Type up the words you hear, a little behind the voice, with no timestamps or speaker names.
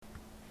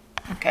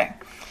Okay.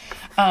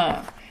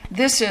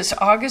 This is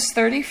August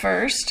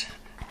 31st.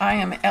 I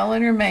am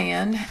Eleanor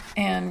Mahan,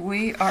 and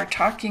we are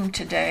talking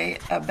today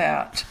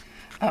about,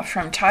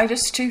 from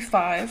Titus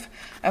 2:5,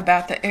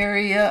 about the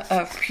area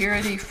of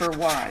purity for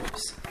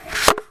wives.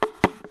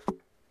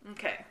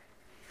 Okay.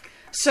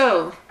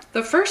 So,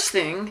 the first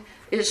thing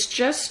is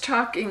just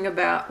talking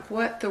about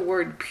what the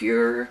word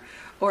pure,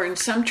 or in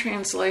some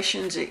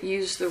translations it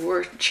used the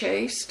word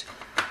chaste.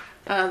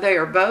 They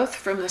are both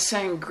from the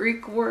same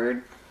Greek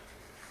word,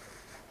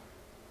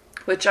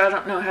 which I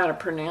don't know how to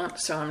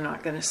pronounce, so I'm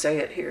not going to say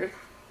it here,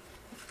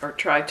 or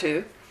try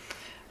to.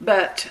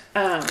 But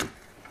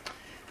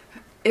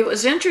it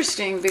was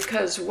interesting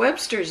because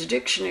Webster's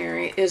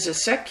dictionary is a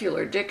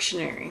secular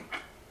dictionary,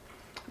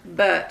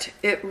 but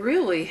it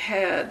really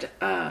had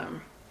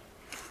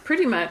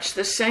pretty much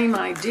the same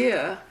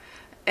idea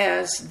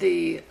as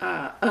the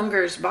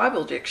Unger's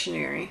Bible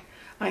Dictionary.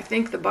 I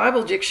think the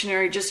Bible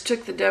Dictionary just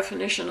took the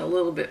definition a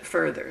little bit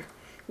further.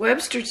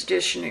 Webster's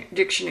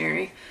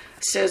dictionary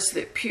says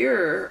that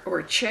pure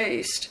or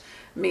chaste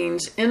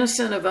means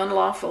innocent of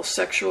unlawful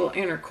sexual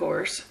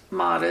intercourse,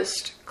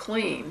 modest,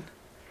 clean.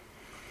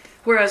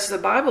 Whereas the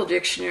Bible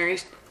Dictionary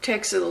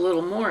takes it a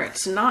little more.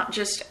 It's not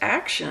just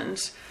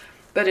actions,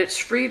 but it's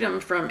freedom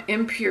from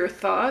impure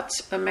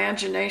thoughts,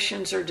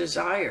 imaginations, or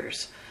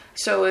desires.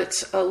 So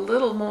it's a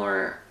little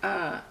more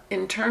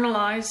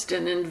internalized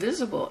and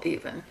invisible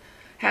even.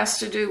 Has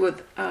to do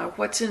with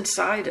what's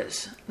inside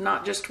us,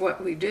 not just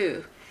what we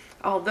do.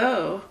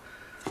 Although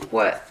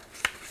what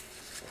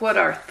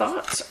our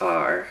thoughts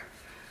are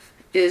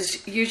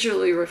is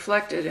usually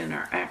reflected in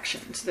our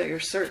actions. They are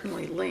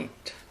certainly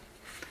linked.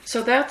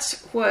 So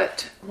that's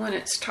what, when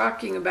it's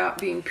talking about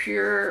being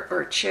pure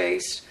or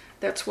chaste,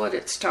 that's what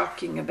it's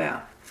talking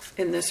about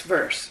in this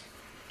verse.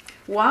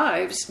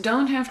 Wives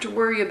don't have to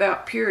worry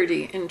about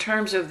purity in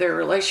terms of their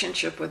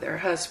relationship with their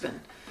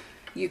husband.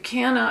 You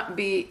cannot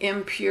be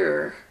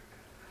impure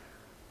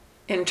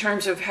in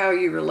terms of how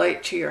you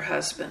relate to your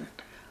husband.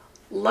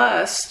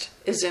 Lust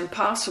is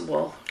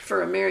impossible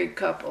for a married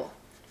couple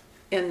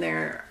in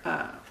their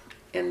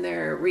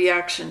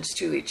reactions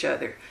to each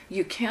other.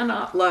 You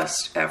cannot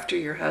lust after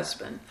your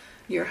husband.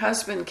 Your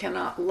husband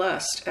cannot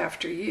lust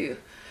after you.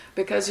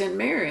 Because in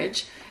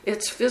marriage,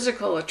 it's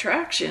physical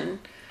attraction,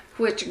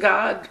 which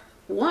God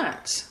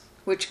wants,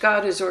 which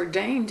God has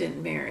ordained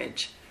in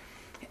marriage.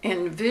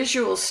 And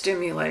visual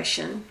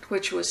stimulation,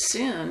 which was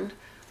sin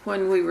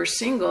when we were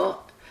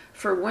single,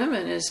 for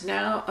women is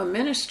now a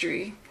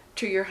ministry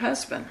to your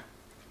husband.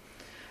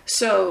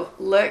 So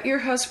let your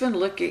husband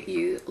look at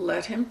you,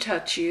 let him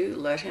touch you,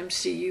 let him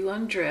see you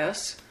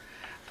undress.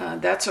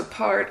 That's a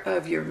part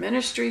of your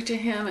ministry to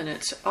him, and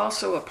it's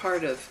also a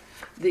part of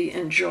the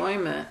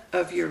enjoyment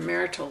of your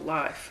marital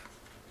life.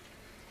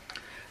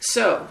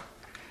 So,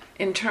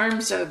 in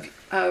terms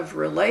of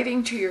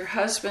relating to your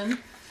husband,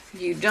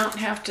 you don't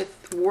have to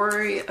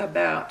worry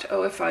about,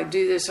 oh, if I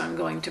do this, I'm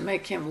going to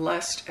make him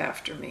lust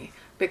after me,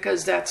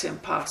 because that's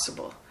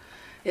impossible.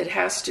 It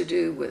has to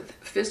do with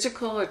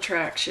physical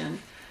attraction,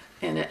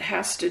 and it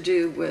has to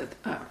do with,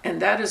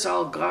 and that is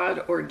all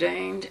God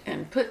ordained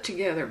and put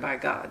together by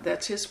God.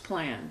 That's His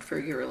plan for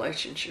your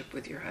relationship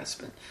with your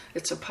husband.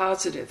 It's a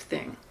positive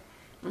thing.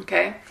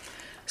 Okay?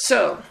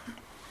 So,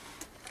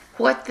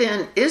 what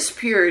then is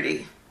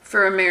purity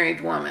for a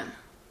married woman?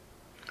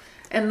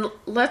 And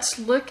let's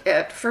look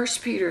at 1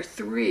 Peter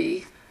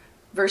 3,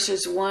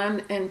 verses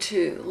 1 and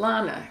 2.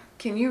 Lana,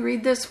 can you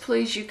read this,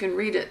 please? You can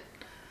read it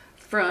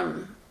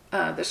from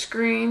the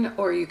screen,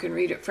 or you can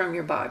read it from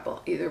your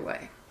Bible, either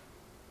way.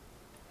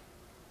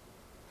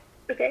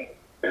 Okay.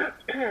 1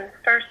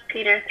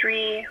 Peter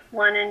 3,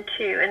 1 and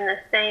 2. In the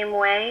same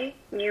way,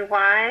 you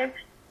wives,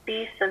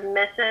 be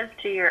submissive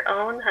to your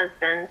own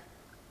husbands,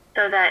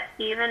 so that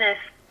even if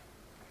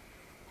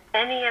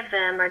any of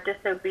them are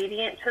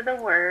disobedient to the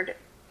word,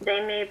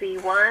 they may be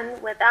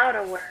won without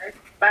a word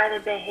by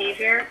the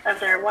behavior of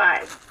their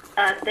wives,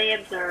 as they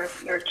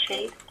observe your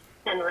chaste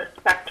and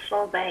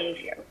respectful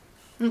behavior.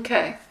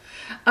 Okay.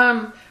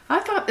 I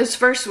thought this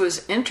verse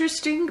was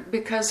interesting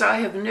because I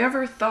have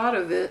never thought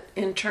of it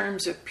in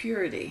terms of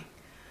purity.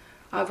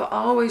 I've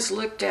always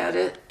looked at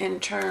it in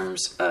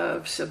terms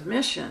of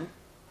submission.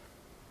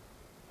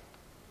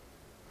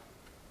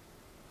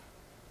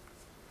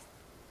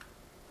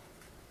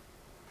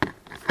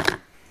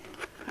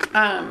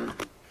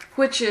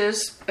 Which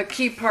is a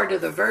key part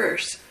of the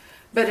verse.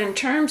 But in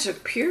terms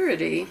of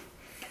purity,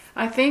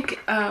 I think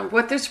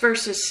what this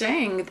verse is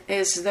saying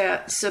is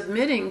that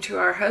submitting to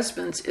our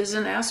husbands is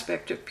an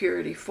aspect of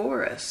purity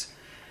for us,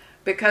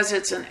 because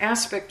it's an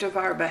aspect of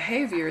our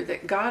behavior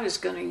that God is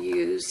going to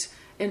use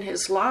in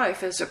His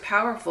life as a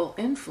powerful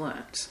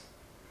influence.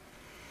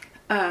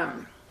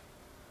 When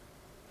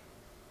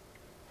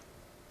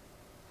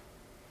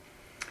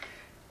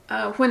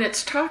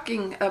it's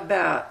talking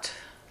about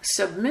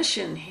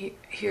submission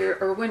here,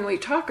 or when we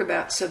talk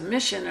about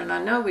submission, and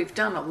I know we've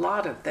done a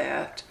lot of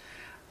that,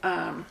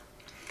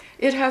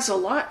 it has a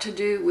lot to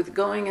do with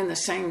going in the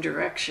same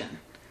direction.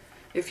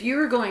 If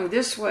you're going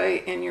this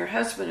way and your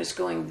husband is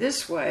going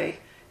this way,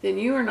 then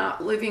you are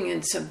not living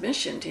in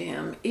submission to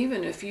him,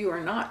 even if you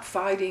are not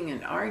fighting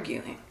and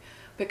arguing,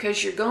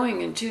 because you're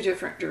going in two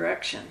different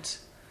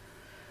directions.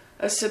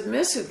 A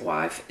submissive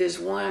wife is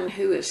one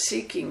who is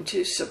seeking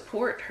to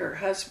support her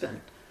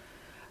husband.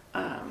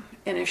 And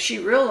if she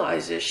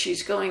realizes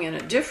she's going in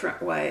a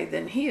different way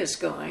than he is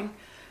going,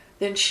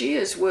 then she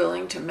is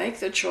willing to make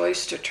the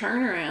choice to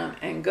turn around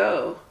and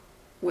go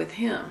with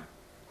him.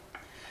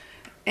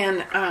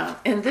 And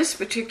in this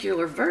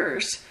particular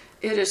verse,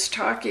 it is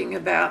talking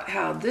about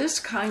how this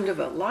kind of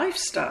a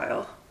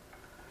lifestyle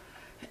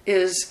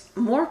is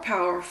more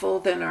powerful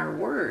than our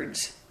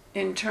words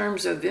in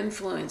terms of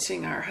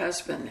influencing our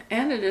husband,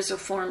 and it is a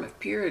form of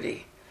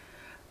purity.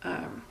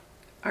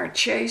 Our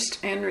chaste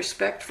and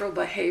respectful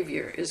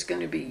behavior is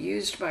going to be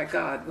used by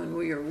God when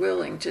we are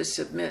willing to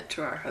submit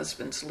to our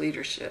husband's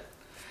leadership.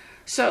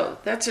 So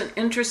that's an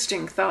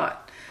interesting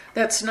thought.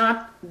 That's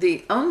not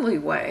the only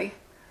way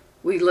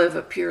we live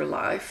a pure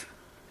life,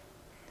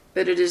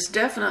 but it is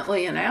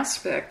definitely an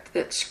aspect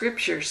that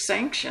Scripture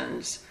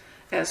sanctions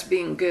as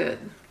being good.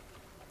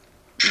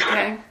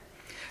 Okay?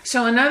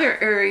 So another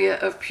area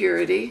of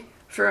purity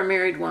for a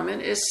married woman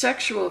is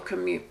sexual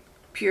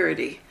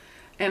purity.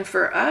 And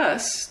for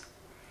us,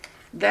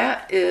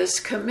 that is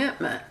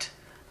commitment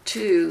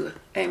to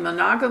a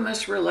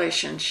monogamous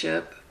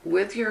relationship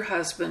with your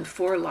husband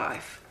for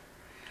life.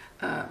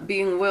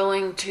 Being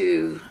willing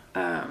to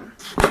commit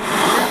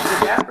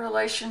to that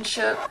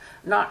relationship,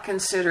 not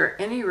consider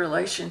any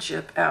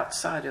relationship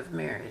outside of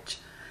marriage.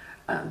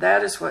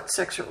 That is what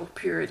sexual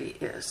purity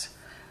is.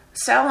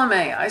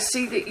 Salome, I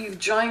see that you've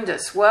joined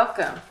us.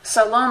 Welcome.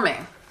 Salome,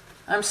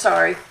 I'm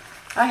sorry.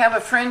 I have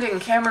a friend in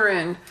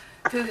Cameroon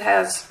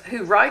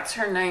who writes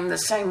her name the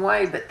same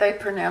way, but they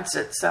pronounce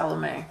it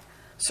Salome.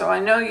 So I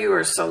know you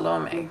are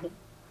Salome.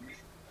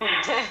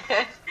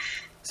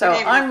 So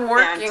I'm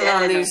working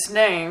on these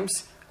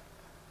names.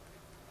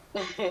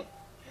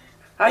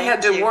 I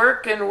had to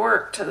work and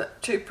work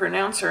to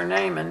pronounce her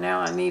name, and now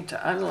I need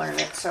to unlearn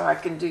it so I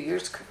can do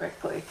yours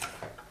correctly.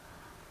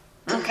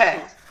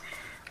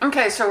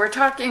 Okay, so we're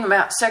talking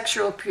about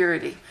sexual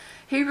purity.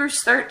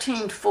 Hebrews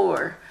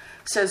 13:4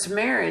 says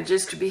marriage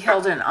is to be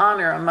held in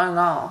honor among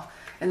all,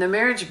 and the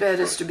marriage bed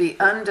is to be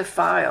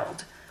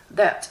undefiled.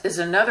 That is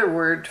another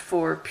word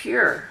for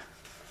pure.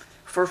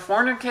 For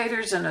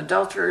fornicators and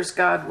adulterers,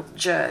 God will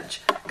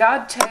judge.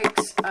 God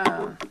takes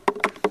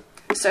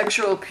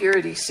sexual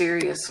purity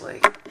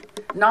seriously,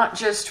 not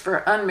just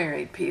for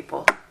unmarried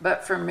people,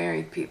 but for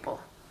married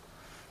people.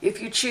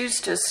 If you choose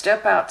to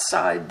step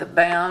outside the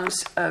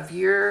bounds of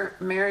your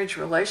marriage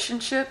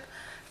relationship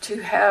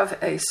to have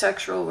a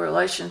sexual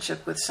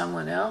relationship with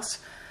someone else,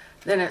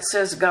 then it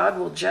says God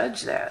will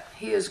judge that.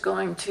 He is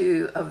going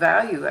to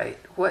evaluate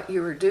what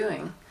you are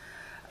doing.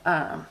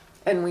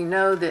 And we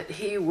know that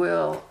he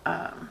will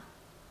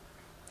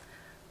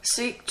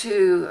seek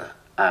to,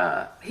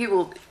 he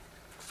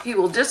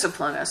will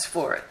discipline us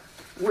for it.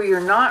 We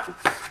are not,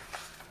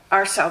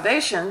 our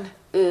salvation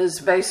is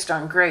based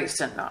on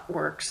grace and not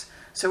works.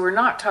 So we're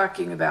not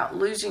talking about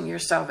losing your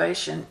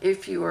salvation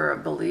if you are a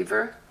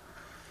believer,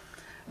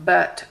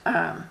 but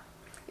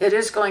it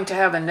is going to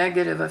have a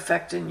negative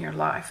effect in your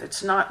life.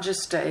 It's not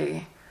just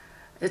a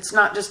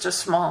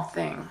small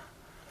thing.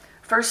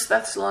 1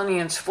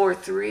 Thessalonians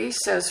 4:3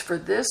 says, "For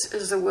this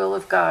is the will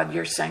of God,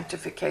 your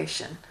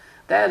sanctification.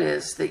 That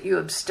is, that you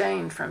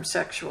abstain from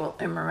sexual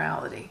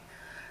immorality."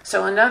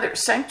 So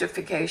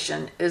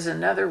sanctification is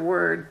another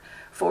word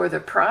for the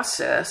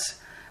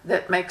process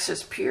that makes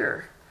us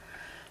pure.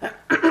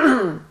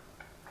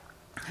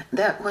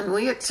 That when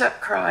we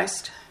accept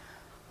Christ,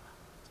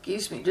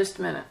 excuse me just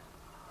a minute.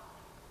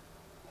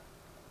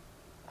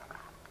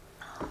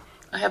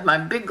 I have my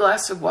big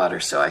glass of water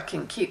so I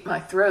can keep my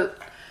throat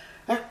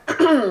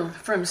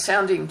from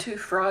sounding too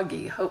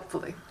froggy,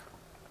 hopefully.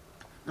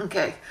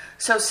 Okay,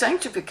 so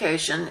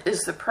sanctification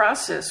is the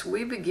process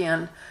we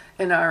begin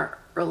in our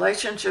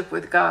relationship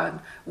with God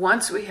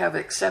once we have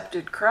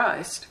accepted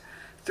Christ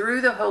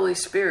through the Holy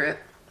Spirit,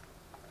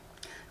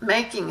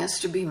 making us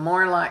to be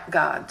more like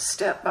God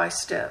step by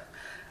step.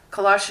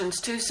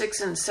 Colossians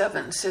 2:6 and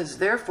 7 says,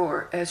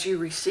 "Therefore, as you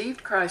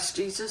received Christ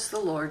Jesus the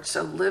Lord,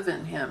 so live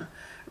in him,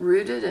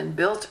 rooted and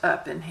built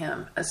up in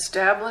him,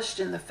 established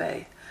in the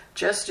faith,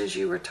 just as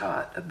you were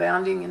taught,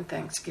 abounding in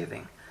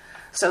thanksgiving."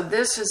 So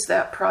this is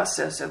that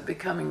process of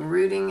becoming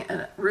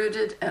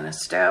rooted and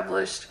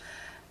established,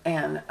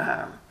 and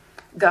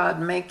God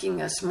making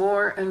us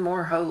more and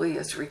more holy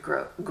as we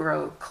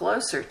grow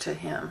closer to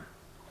him.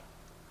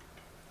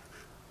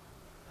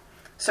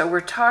 So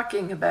we're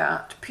talking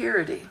about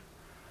purity.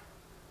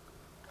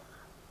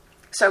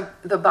 So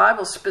the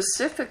Bible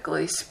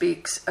specifically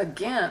speaks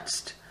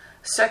against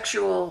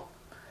sexual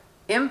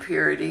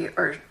impurity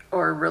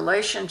or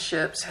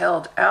relationships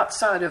held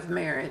outside of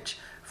marriage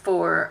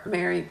for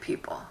married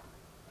people.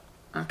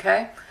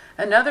 Okay?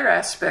 Another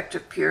aspect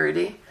of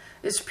purity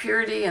is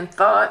purity in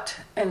thought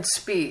and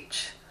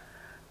speech.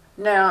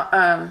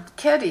 Now,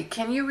 Ketty,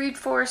 can you read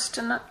for us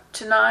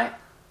tonight?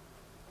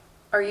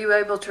 Are you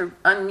able to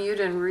unmute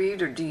and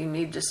read, or do you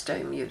need to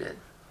stay muted?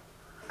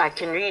 I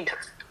can read.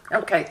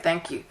 Okay,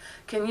 thank you.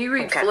 Can you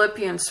read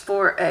Philippians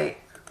 4:8,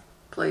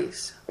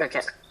 please?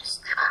 Okay.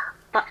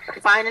 But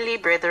finally,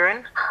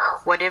 brethren,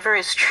 whatever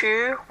is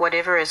true,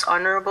 whatever is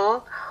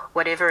honorable,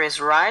 whatever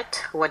is right,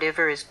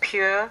 whatever is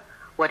pure,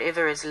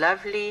 whatever is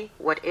lovely,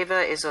 whatever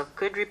is of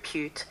good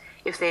repute,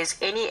 if there is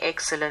any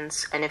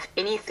excellence, and if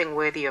anything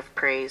worthy of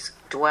praise,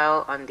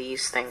 dwell on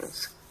these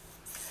things.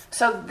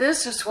 So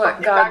this is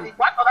what God...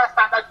 What other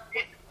standard do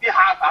we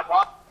have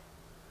about?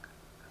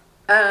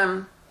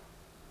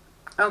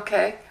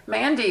 Okay.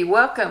 Mandy,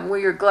 welcome.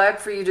 We are glad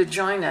for you to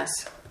join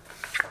us.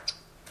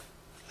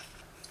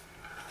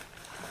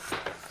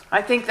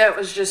 I think that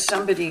was just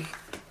somebody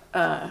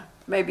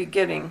maybe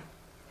getting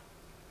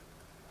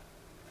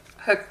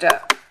hooked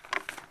up.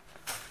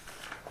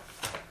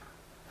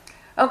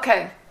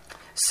 Okay.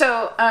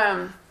 So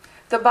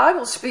the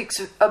Bible speaks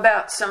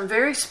about some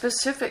very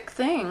specific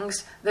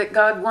things that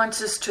God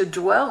wants us to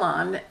dwell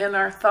on in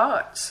our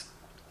thoughts.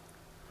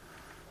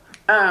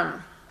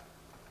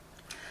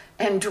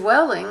 And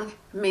dwelling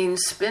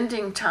means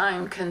spending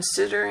time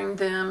considering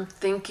them,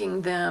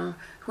 thinking them.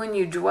 When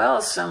you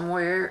dwell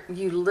somewhere,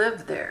 you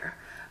live there.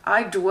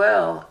 I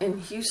dwell in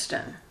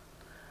Houston.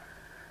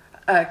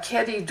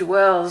 Ketty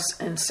dwells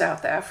in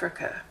South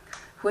Africa.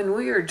 When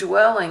we are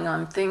dwelling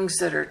on things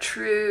that are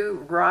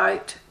true,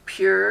 right,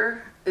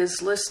 pure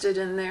is listed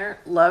in there,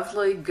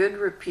 lovely, good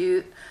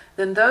repute,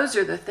 then those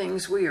are the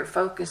things we are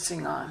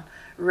focusing on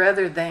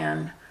rather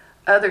than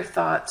other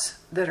thoughts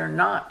that are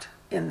not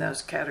in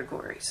those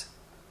categories.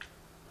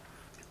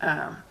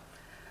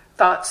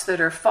 Thoughts that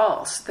are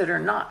false, that are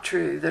not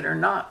true, that are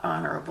not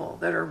honorable,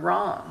 that are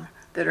wrong,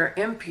 that are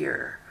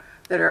impure,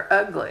 that are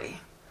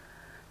ugly,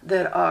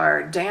 that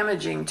are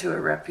damaging to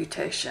a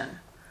reputation,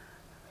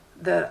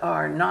 that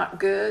are not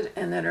good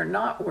and that are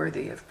not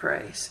worthy of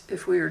praise.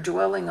 If we are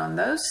dwelling on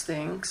those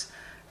things,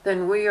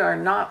 then we are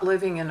not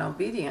living in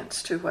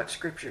obedience to what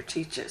Scripture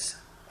teaches.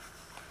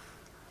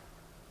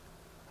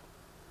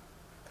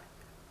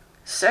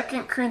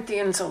 2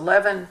 Corinthians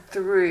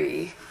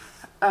 11:3.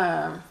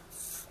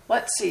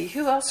 Let's see,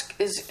 who else,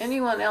 is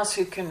anyone else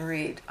who can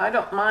read? I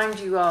don't mind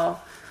you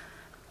all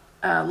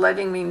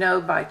letting me know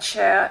by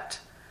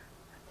chat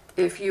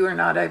if you are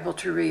not able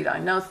to read. I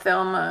know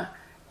Thelma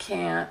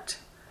can't,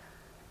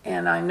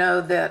 and I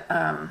know that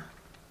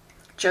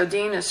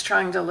Jodine is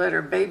trying to let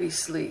her baby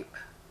sleep.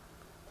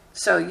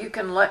 So you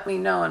can let me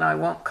know and I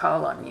won't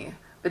call on you.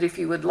 But if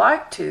you would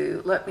like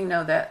to, let me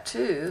know that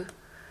too,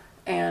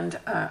 and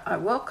I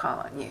will call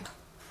on you.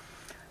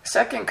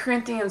 2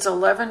 Corinthians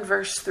 11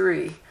 verse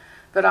 3.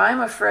 But I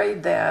am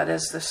afraid that,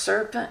 as the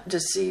serpent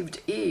deceived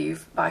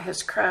Eve by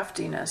his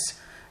craftiness,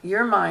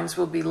 your minds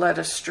will be led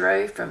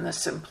astray from the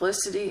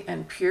simplicity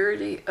and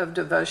purity of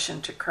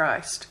devotion to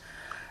Christ.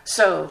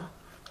 So,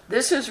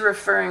 this is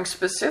referring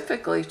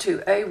specifically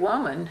to a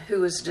woman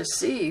who was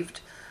deceived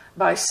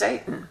by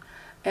Satan,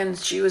 and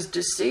she was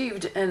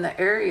deceived in the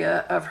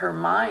area of her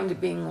mind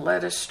being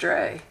led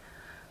astray,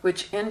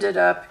 which ended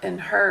up in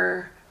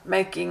her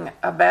making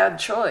a bad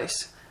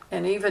choice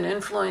and even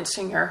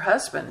influencing her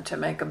husband to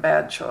make a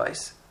bad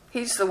choice.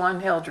 He's the one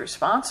held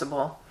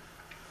responsible,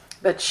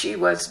 but she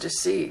was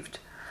deceived.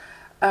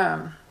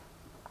 So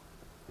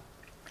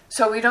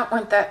we don't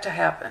want that to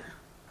happen.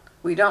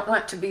 We don't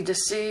want to be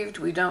deceived.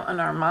 We don't want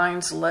our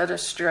minds led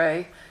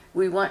astray.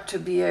 We want to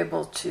be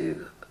able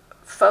to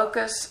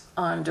focus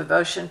on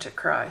devotion to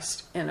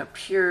Christ in a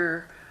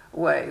pure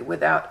way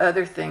without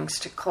other things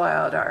to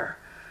cloud our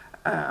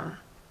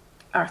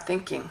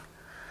thinking.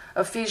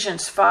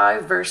 Ephesians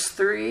 5 verse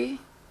 3.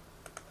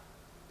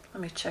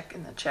 Let me check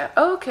in the chat.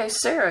 Oh, okay,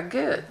 Sarah,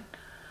 good.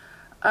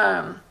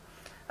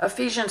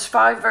 Ephesians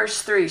 5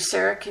 verse 3.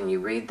 Sarah, can you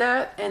read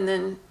that? And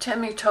then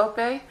Temi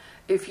Tope,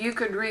 if you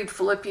could read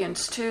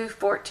Philippians 2,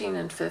 14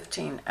 and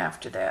 15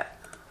 after that.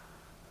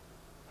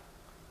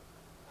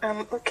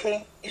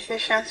 Okay,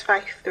 Ephesians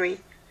 5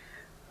 3.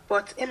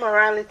 But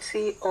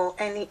immorality or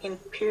any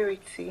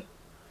impurity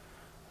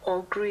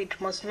or greed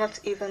must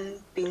not even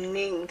be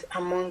named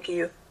among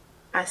you,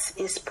 as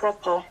is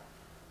proper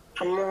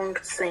among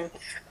saints.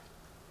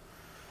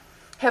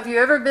 Have you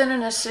ever been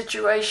in a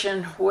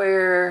situation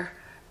where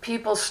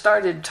people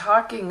started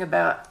talking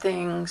about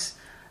things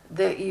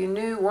that you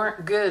knew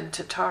weren't good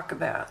to talk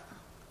about?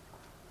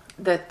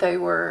 That they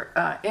were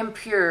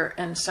impure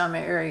in some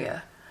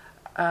area?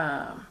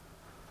 When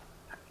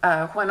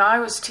I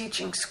was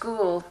teaching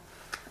school,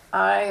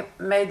 I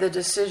made the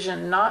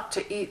decision not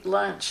to eat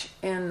lunch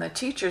in the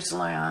teacher's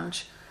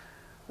lounge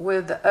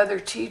with the other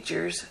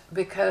teachers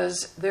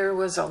because there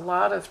was a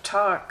lot of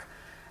talk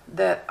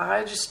that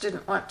I just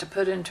didn't want to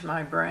put into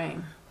my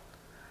brain.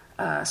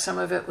 Some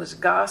of it was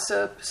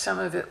gossip, some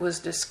of it was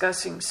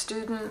discussing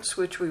students,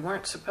 which we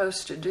weren't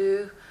supposed to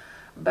do,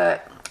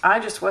 but I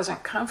just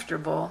wasn't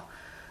comfortable.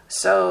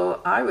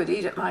 So I would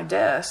eat at my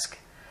desk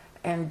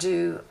and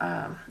do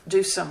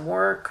some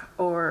work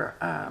or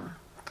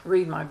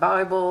read my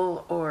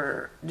Bible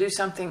or do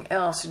something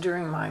else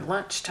during my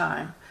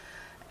lunchtime.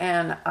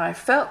 And I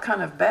felt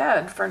kind of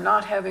bad for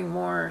not having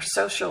more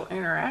social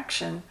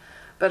interaction,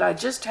 but I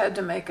just had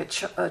to make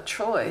a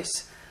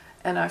choice.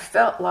 And I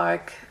felt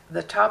like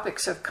the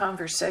topics of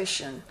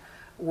conversation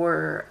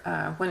were,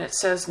 when it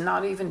says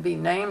not even be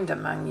named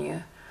among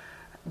you,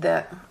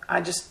 that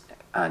I just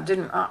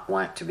didn't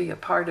want to be a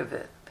part of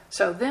it.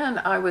 So then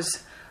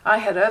I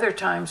had other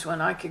times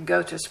when I could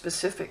go to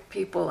specific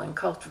people and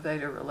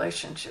cultivate a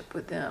relationship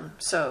with them.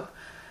 So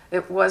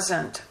it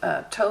wasn't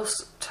a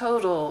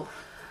total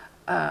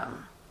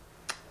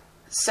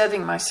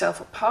setting myself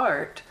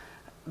apart,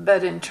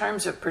 but in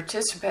terms of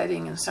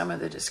participating in some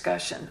of the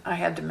discussion, I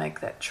had to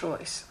make that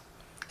choice.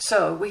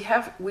 So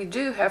we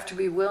do have to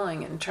be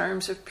willing in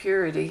terms of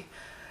purity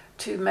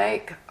to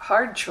make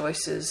hard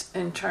choices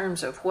in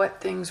terms of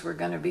what things we're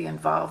going to be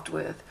involved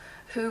with,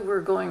 who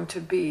we're going to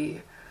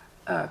be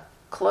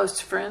close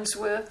friends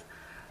with,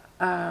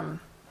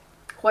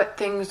 what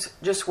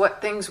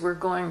things we're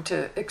going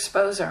to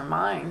expose our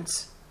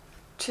minds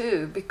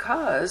to,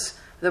 because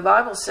the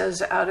Bible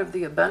says out of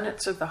the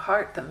abundance of the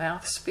heart the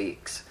mouth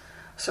speaks.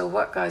 So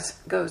what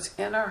goes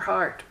in our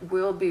heart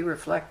will be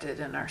reflected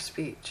in our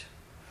speech.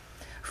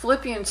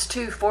 Philippians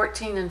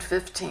 2:14 and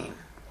 15.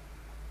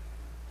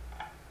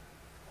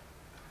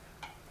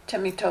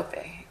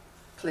 Temitope,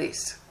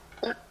 please.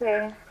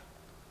 Okay.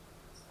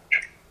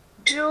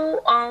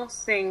 Do all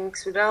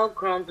things without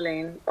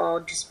grumbling or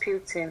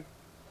disputing,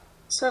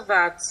 so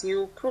that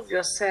you prove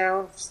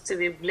yourselves to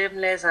be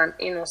blameless and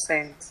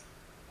innocent,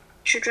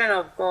 children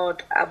of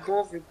God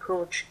above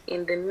reproach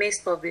in the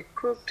midst of a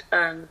crooked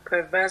and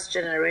perverse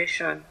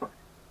generation,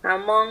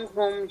 among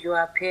whom you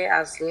appear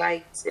as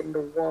lights in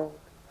the world.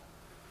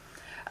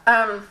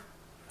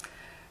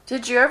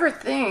 Did you ever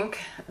think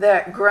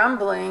that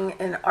grumbling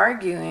and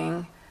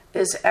arguing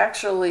is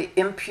actually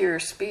impure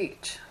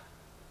speech?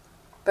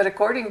 But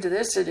according to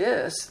this, it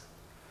is.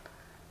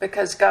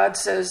 Because God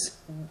says,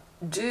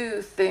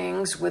 do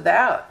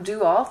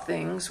all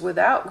things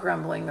without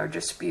grumbling or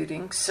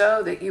disputing,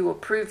 so that you will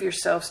prove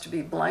yourselves to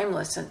be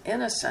blameless and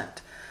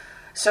innocent.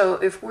 So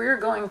if we're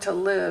going to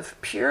live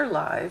pure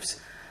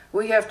lives,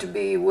 we have to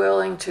be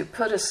willing to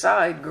put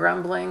aside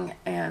grumbling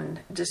and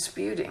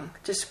disputing.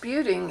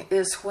 Disputing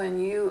is when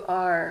you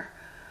are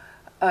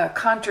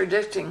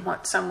contradicting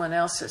what someone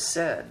else has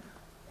said.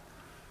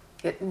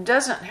 It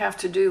doesn't have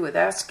to do with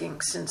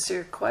asking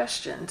sincere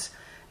questions.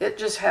 It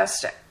just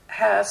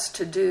has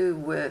to do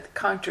with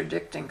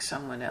contradicting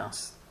someone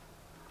else.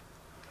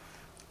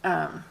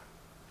 And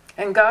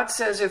God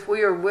says if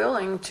we are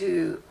willing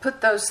to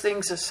put those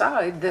things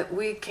aside, that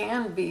we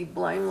can be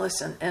blameless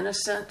and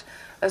innocent,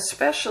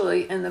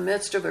 especially in the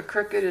midst of a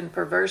crooked and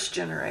perverse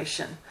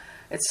generation.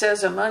 It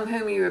says, among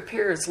whom you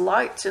appear as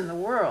lights in the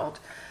world.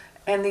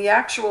 And the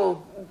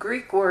actual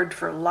Greek word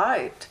for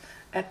light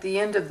at the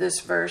end of this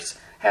verse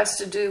has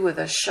to do with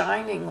a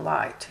shining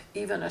light,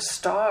 even a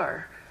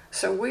star.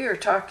 So we are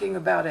talking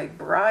about a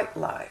bright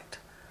light,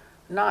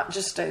 not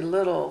just a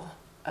little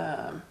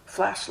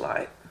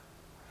flashlight,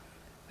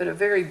 but a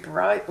very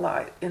bright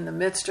light in the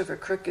midst of a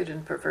crooked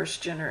and perverse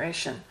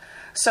generation.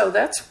 So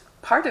that's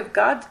part of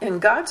God. In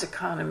God's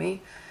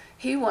economy,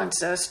 He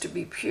wants us to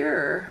be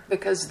pure,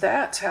 because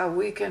that's how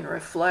we can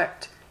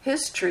reflect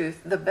His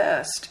truth the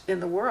best in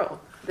the world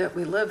that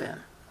we live in.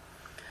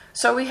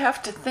 So we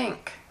have to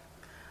think,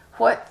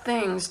 what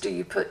things do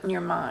you put in your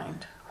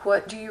mind?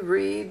 What do you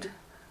read,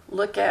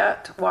 look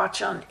at,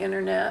 watch on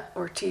internet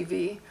or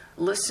TV,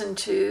 listen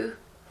to?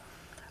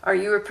 Are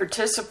you a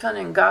participant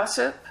in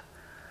gossip?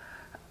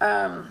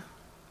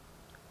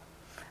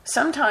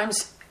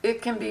 Sometimes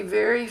it can be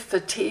very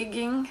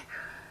fatiguing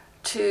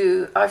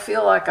I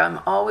feel like I'm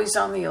always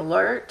on the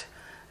alert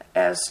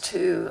as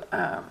to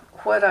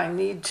what I'm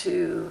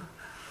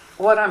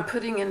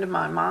putting into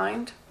my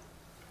mind.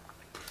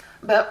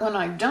 But when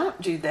I don't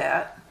do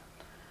that,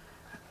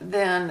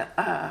 then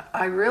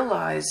I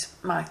realize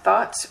my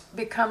thoughts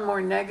become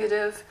more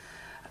negative.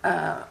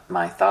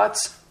 My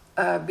thoughts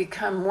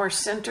become more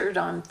centered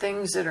on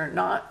things that are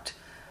not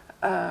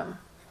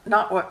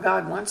what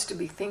God wants to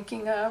be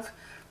thinking of.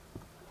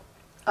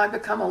 I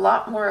become a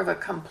lot more of a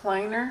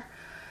complainer.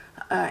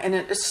 And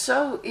it is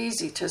so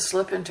easy to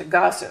slip into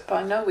gossip.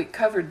 I know we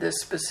covered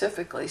this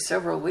specifically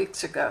several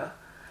weeks ago,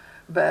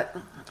 but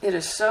it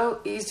is so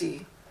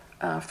easy,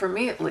 for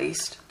me at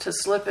least, to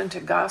slip into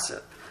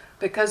gossip,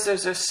 because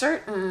there's a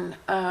certain,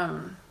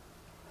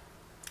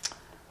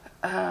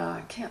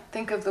 I can't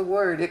think of the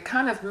word, it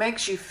kind of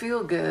makes you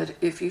feel good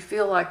if you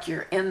feel like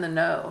you're in the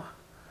know.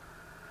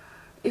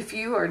 If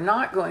you are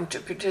not going to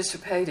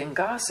participate in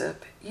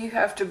gossip, you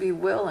have to be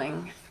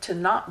willing to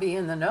not be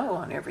in the know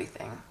on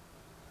everything,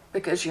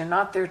 because you're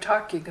not there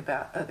talking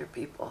about other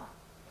people.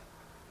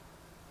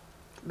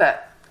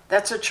 But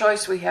that's a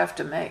choice we have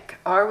to make.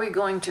 Are we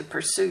going to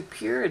pursue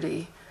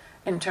purity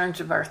in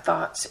terms of our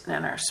thoughts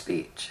and our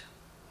speech?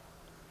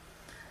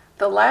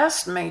 The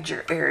last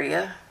major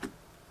area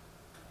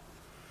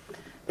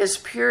is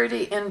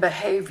purity in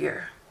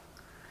behavior,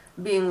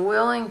 being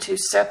willing to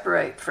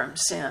separate from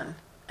sin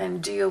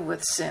and deal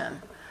with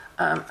sin.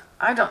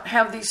 I don't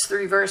have these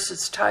 3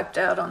 verses typed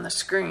out on the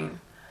screen,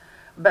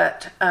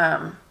 but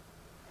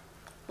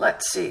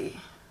let's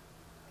see.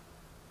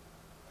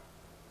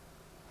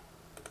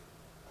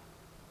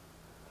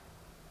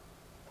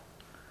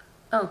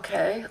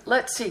 Okay,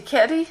 let's see.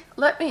 Ketty,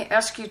 let me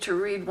ask you to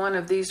read one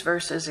of these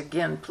verses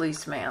again,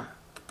 please, ma'am.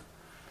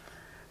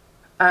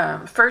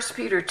 1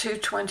 Peter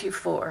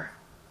 2:24.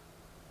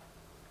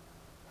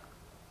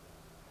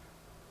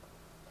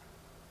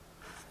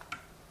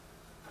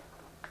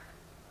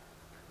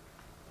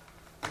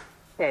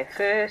 Okay,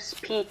 1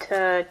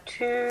 Peter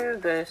 2,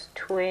 verse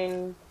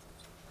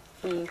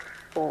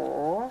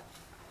 24.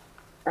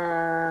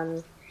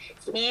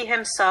 He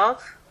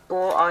himself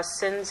bore our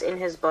sins in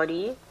his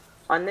body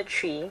on the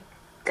tree,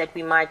 that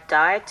we might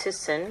die to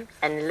sin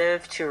and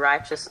live to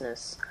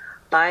righteousness.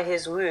 By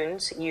his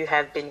wounds you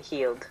have been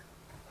healed.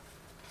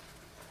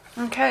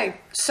 Okay,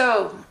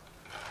 so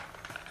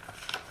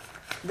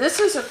this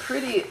is a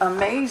pretty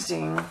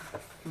amazing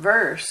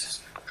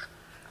verse,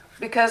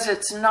 because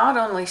it's not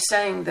only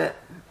saying that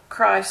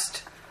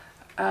Christ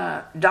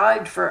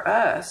died for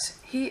us,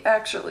 he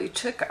actually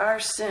took our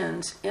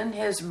sins in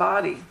his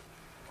body.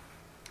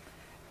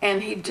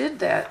 And he did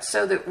that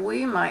so that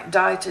we might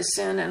die to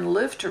sin and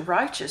live to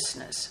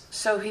righteousness.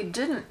 So he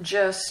didn't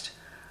just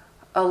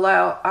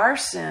allow our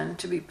sin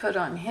to be put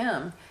on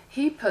him.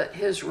 He put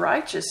his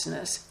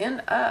righteousness in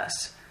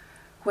us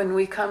when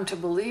we come to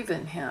believe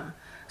in him.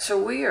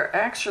 So we are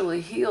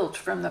actually healed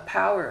from the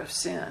power of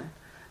sin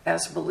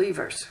as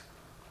believers.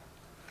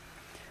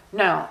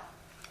 Now,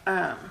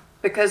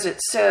 because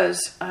it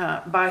says,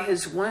 by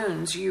his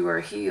wounds you are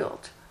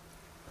healed.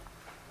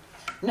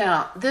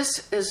 Now,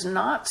 this is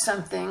not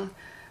something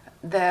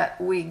that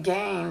we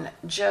gain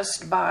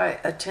just by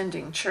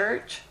attending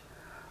church,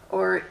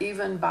 or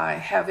even by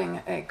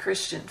having a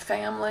Christian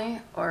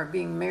family or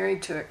being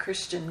married to a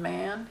Christian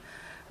man.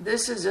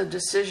 This is a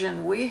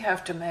decision we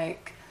have to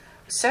make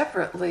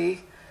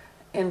separately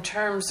in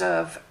terms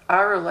of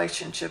our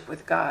relationship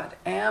with God.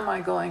 Am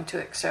I going to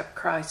accept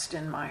Christ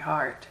in my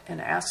heart and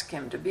ask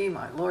him to be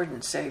my Lord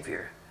and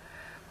Savior?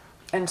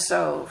 And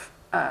so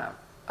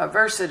a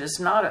verse that is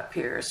not up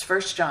here is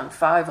 1 John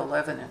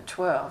 5:11 and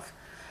 12.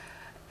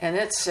 And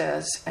it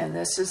says, and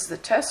this is the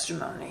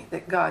testimony,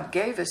 that God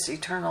gave us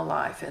eternal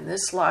life, and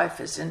this life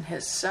is in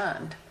his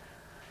Son.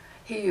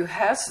 He who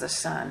has the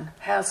Son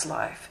has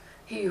life.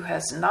 He who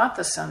has not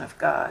the Son of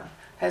God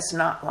has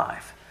not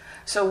life.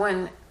 So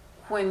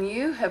when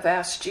you have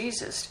asked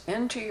Jesus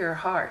into your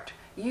heart,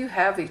 you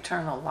have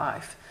eternal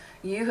life.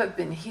 You have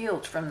been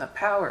healed from the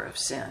power of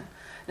sin.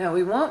 Now,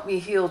 we won't be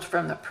healed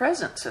from the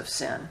presence of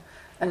sin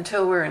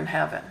until we're in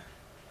heaven.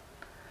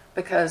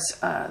 Because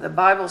the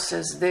Bible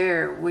says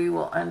there we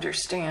will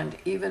understand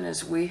even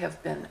as we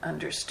have been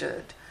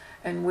understood.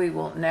 And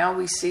now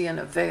we see in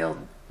a veil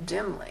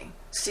dimly,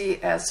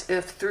 see as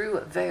if through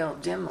a veil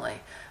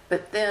dimly,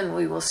 but then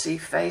we will see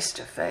face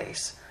to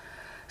face.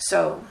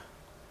 So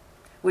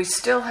we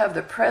still have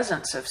the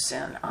presence of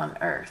sin on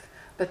earth,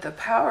 but the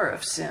power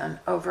of sin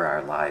over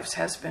our lives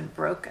has been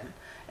broken.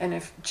 And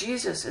if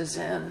Jesus is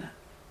in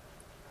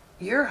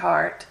your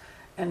heart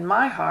and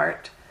my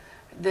heart,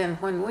 then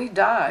when we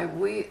die,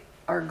 we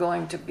are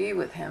going to be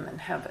with him in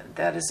heaven.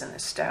 That is an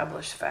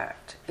established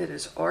fact. It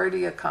is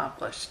already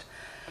accomplished.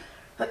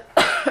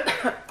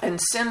 And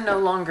sin no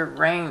longer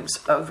reigns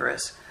over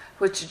us,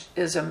 which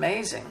is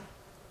amazing.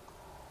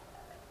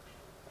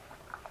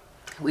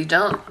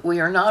 We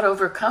are not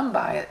overcome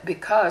by it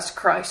because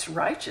Christ's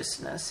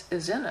righteousness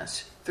is in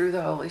us through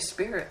the Holy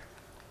Spirit.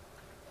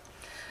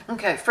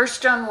 Okay, 1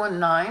 John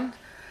 1:9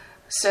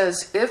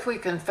 says, if we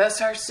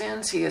confess our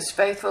sins, he is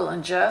faithful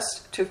and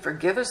just to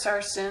forgive us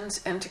our sins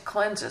and to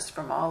cleanse us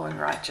from all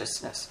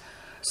unrighteousness.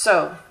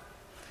 So,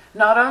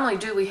 not only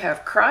do we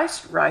have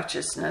Christ's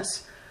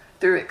righteousness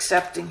through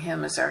accepting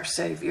him as our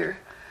Savior,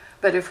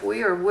 but if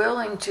we are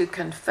willing to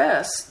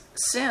confess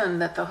sin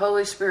that the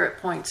Holy Spirit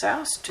points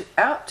out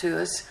to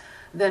us,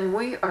 then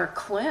we are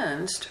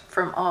cleansed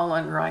from all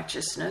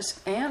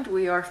unrighteousness and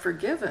we are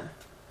forgiven.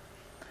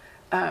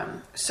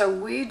 So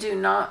we do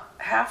not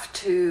have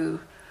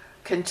to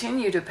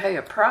continue to pay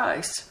a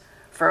price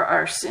for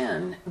our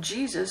sin.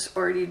 Jesus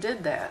already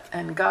did that,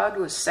 and God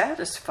was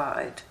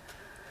satisfied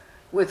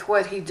with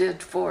what he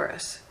did for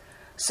us.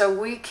 So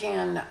we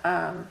can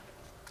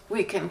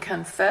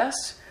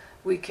confess,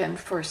 we can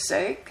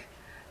forsake,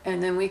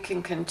 and then we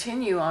can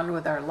continue on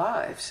with our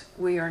lives.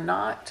 We are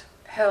not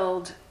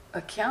held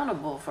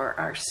accountable for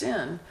our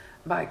sin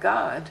by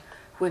God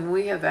when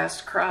we have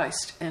asked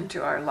Christ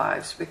into our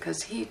lives,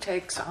 because he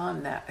takes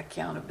on that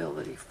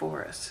accountability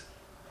for us.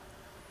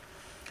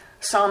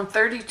 Psalm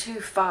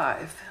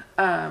 32:5.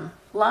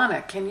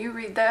 Lana, can you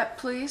read that,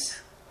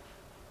 please?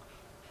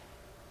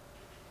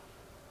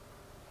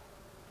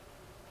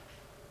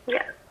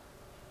 Yeah.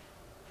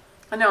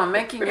 I know, I'm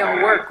making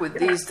y'all work with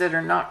these that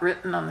are not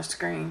written on the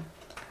screen.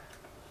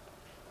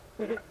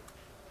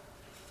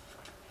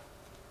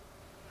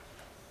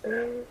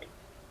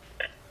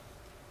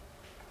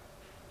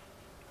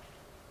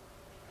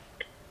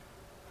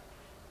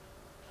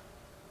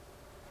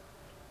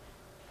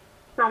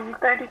 Psalm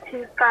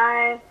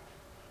 32:5.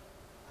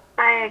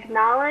 I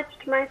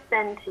acknowledged my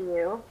sin to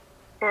you,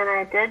 and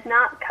I did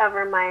not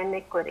cover my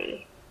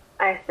iniquity.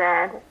 I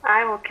said,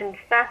 I will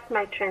confess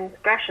my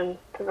transgressions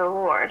to the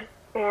Lord,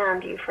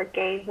 and you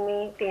forgave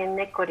me the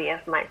iniquity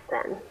of my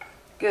sin.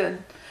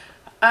 Good.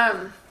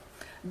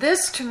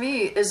 This to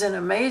me is an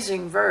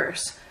amazing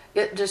verse.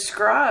 It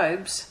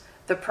describes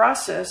the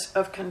process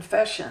of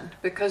confession,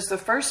 because the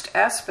first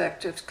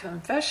aspect of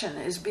confession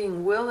is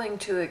being willing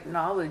to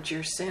acknowledge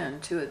your sin,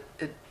 to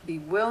be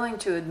willing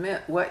to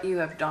admit what you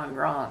have done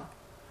wrong,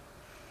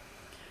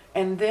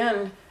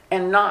 and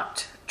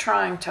not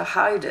trying to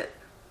hide it,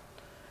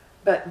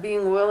 but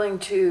being willing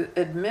to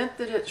admit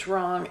that it's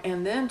wrong,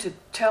 and then to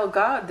tell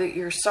God that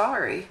you're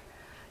sorry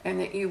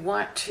and that you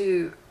want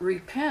to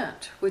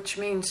repent, which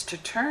means to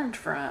turn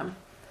from.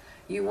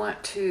 You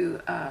want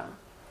to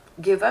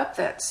give up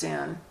that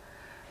sin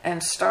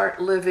and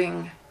start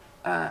living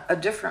a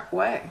different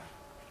way.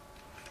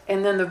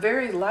 And then the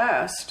very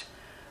last,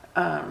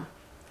 and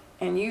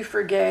you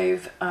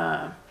forgave,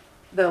 the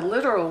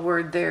literal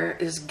word there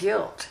is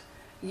guilt.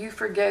 You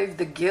forgave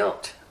the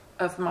guilt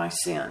of my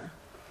sin.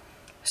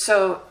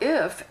 So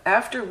if,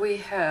 after we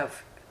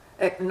have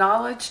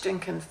acknowledged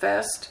and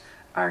confessed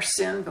our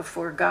sin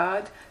before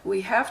God,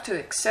 we have to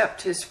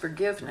accept His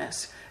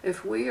forgiveness.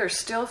 If we are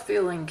still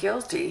feeling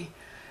guilty,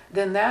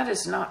 then that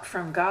is not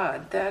from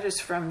God. That is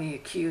from the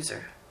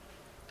accuser,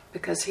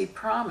 because He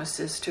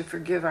promises to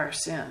forgive our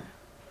sin.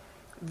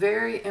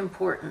 Very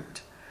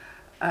important.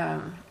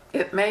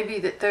 It may be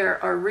that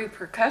there are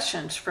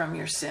repercussions from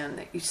your sin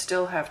that you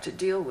still have to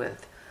deal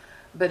with.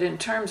 But in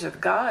terms of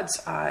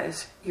God's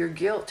eyes, your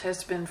guilt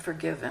has been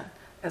forgiven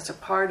as a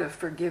part of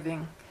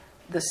forgiving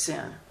the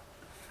sin.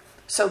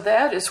 So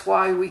that is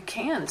why we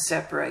can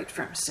separate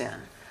from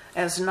sin.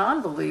 As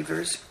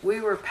non-believers,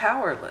 we were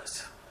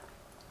powerless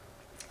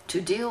to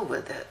deal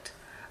with it.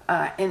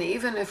 And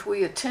even if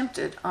we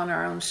attempted on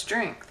our own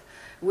strength,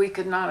 we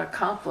could not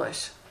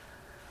accomplish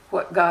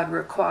what God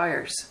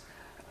requires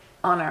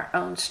on our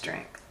own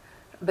strength.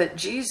 But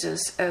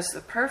Jesus, as the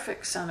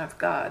perfect Son of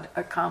God,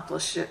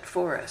 accomplished it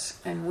for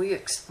us. And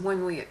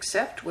when we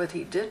accept what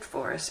He did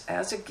for us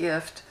as a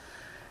gift,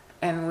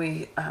 and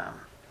we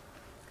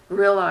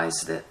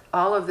realize that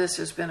all of this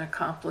has been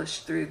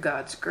accomplished through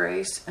God's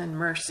grace and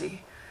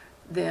mercy,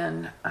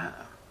 then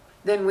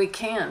we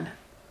can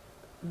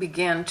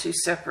begin to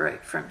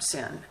separate from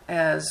sin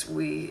as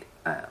we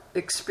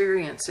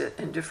experience it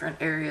in different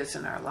areas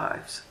in our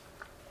lives.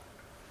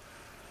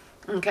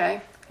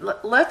 Okay,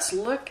 let's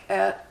look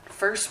at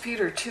 1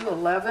 Peter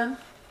 2:11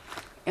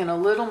 in a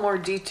little more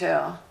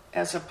detail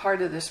as a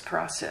part of this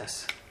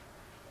process.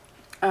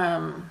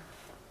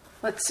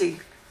 Let's see.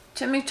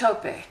 Timmy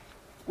Tope,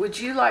 would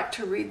you like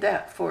to read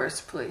that for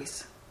us,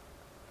 please?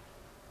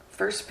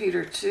 1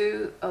 Peter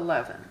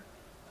 2:11.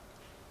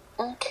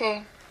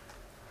 Okay.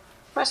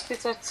 1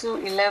 Peter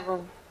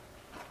 2:11.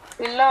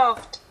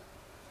 Beloved,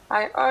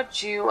 I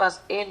urge you as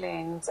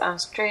aliens and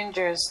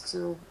strangers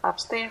to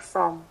abstain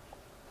from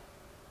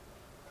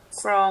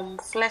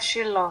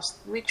fleshy lust,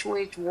 which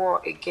wage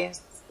war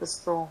against the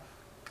soul.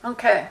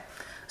 Okay,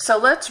 so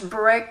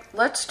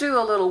let's do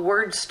a little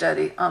word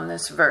study on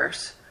this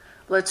verse.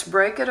 Let's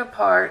break it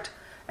apart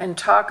and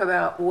talk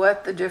about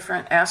what the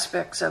different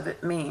aspects of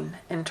it mean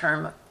in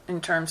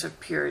terms of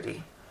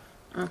purity.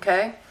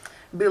 Okay?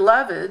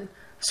 Beloved,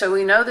 so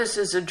we know this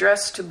is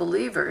addressed to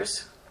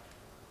believers.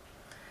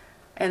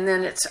 And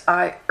then it's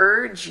I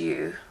urge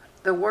you.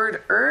 The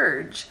word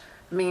urge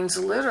means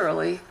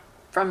literally,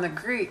 from the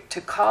Greek,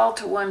 to call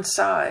to one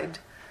side,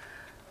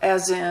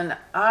 as in,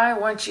 I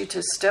want you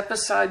to step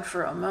aside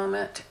for a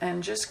moment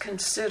and just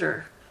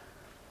consider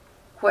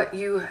what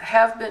you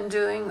have been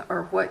doing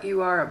or what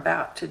you are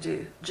about to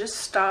do. Just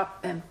stop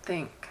and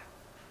think.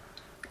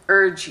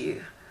 Urge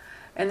you.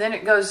 And then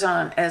it goes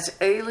on, as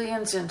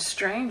aliens and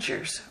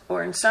strangers,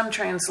 or in some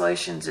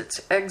translations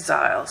it's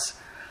exiles.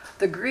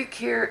 The Greek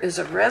here is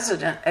a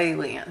resident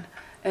alien.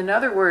 In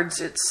other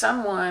words, it's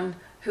someone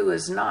who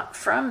is not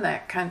from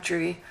that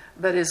country,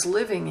 but is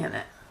living in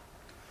it.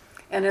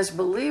 And as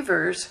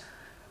believers,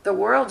 the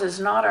world is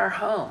not our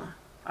home.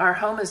 Our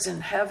home is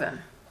in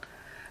heaven.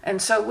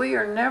 And so we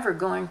are never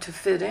going to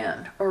fit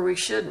in, or we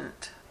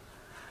shouldn't.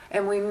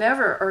 And we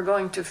never are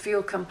going to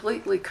feel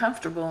completely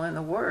comfortable in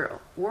the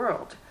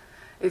world.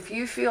 If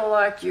you feel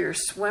like you're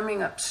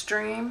swimming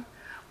upstream,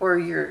 or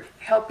you're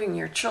helping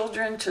your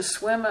children to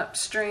swim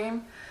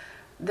upstream,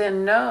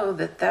 then know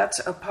that that's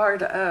a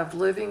part of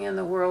living in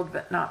the world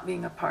but not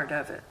being a part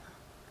of it.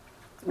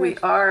 We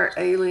are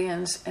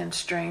aliens and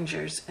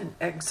strangers and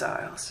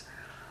exiles.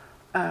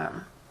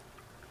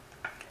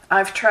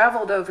 I've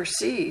traveled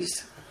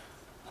overseas,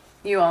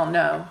 you all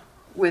know,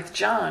 with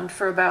John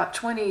for about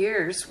 20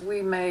 years.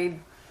 We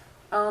made,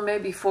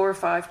 maybe 4 or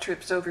 5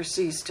 trips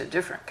overseas to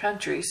different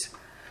countries.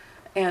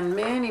 And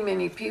many,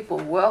 many people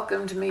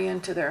welcomed me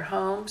into their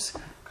homes.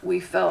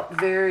 We felt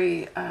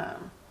very,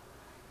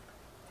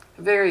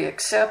 very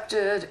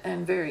accepted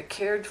and very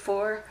cared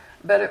for,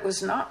 but it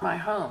was not my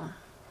home.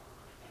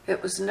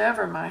 It was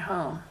never my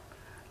home.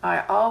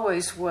 I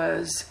always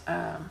was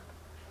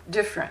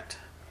different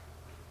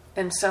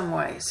in some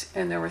ways,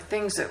 and there were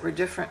things that were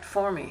different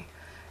for me.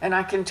 And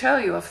I can tell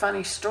you a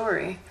funny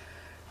story.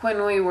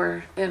 when we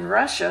were in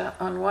Russia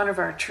on one of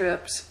our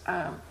trips,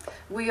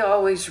 we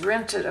always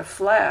rented a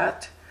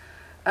flat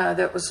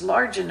that was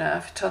large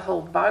enough to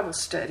hold Bible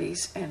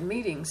studies and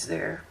meetings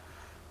there.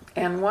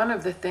 And one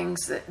of the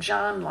things that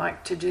John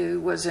liked to do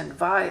was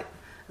invite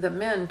the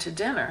men to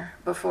dinner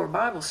before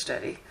Bible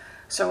study,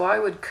 so I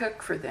would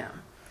cook for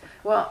them.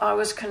 Well, I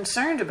was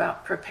concerned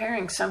about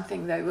preparing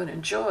something they would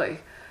enjoy,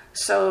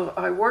 so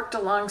I worked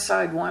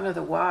alongside one of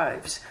the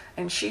wives,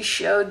 and she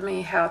showed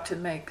me how to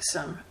make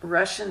some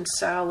Russian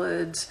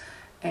salads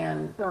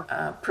and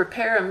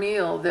prepare a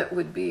meal that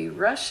would be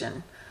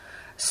Russian.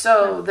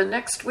 So the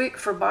next week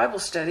for Bible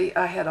study,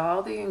 I had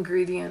all the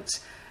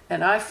ingredients,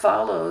 and I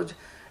followed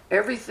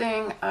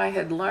everything I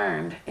had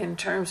learned in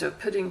terms of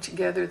putting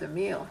together the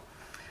meal.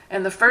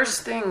 And the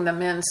first thing the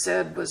men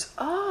said was,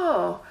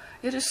 "Oh,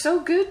 it is so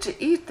good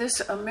to eat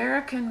this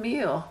American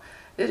meal.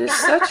 It is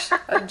such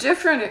a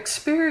different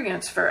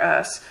experience for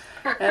us."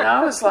 And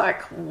I was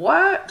like,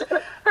 "What?"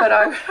 But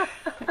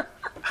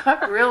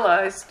I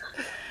realized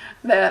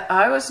that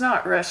I was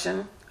not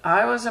Russian.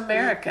 I was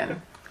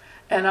American.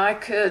 And I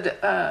could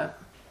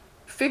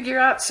figure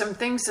out some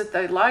things that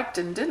they liked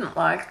and didn't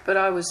like, but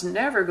I was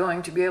never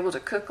going to be able to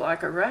cook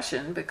like a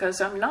Russian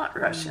because I'm not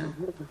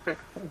Russian.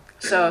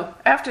 So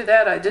after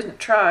that, I didn't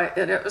try,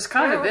 and it was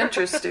kind of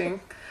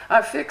interesting.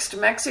 I fixed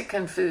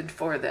Mexican food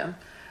for them.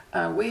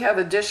 We have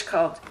a dish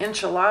called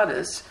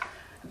enchiladas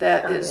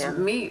that is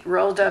meat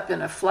rolled up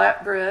in a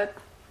flatbread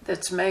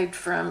that's made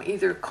from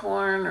either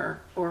corn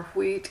or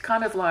wheat,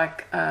 kind of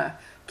like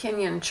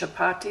Kenyan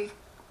chapati.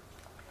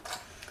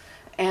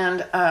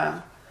 And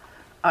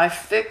I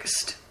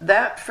fixed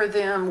that for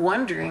them,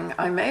 wondering,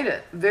 I made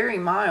it very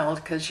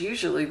mild because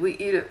usually we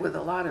eat it with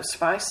a lot of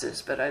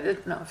spices, but I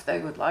didn't know if they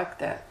would like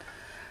that.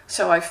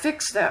 So I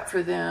fixed that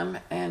for them,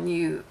 and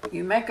you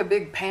make a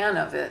big pan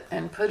of it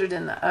and put it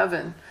in the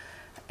oven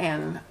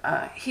and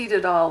heat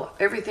it all.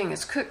 Everything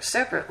is cooked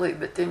separately,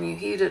 but then you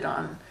heat it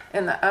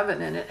in the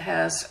oven, and it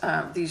has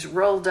these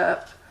rolled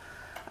up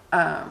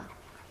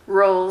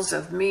rolls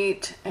of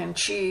meat and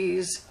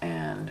cheese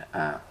and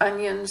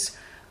onions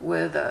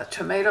with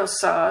tomato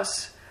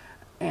sauce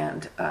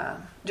and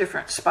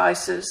different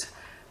spices.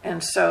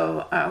 And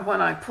so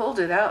when I pulled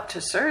it out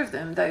to serve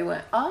them, they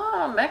went,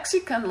 "Oh,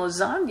 Mexican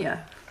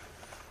lasagna."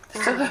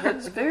 So it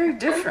was very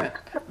different.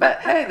 But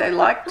hey, they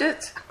liked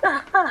it.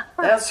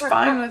 That's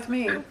fine with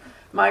me.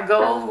 My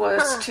goal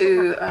was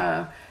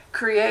to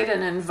create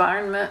an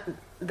environment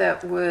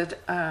that would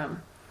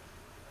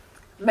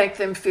make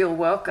them feel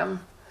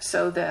welcome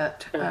so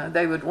that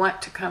they would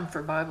want to come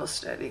for Bible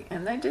study.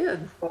 And they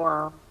did.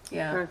 Wow.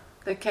 Yeah.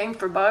 They came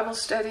for Bible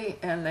study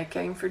and they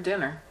came for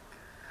dinner.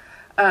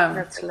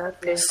 That's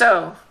lovely.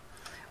 So,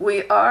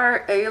 we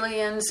are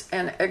aliens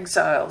and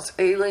exiles,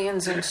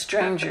 aliens and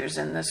strangers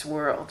in this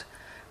world.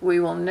 We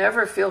will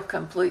never feel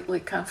completely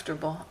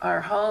comfortable.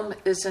 Our home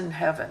is in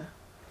heaven.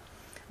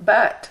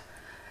 But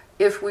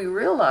if we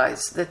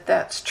realize that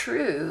that's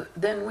true,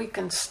 then we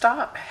can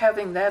stop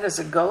having that as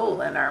a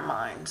goal in our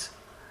minds.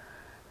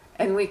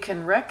 And we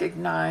can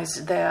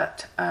recognize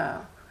that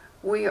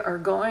we are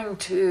going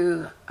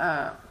to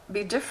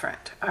be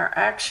different. Our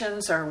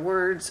actions, our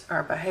words,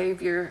 our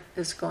behavior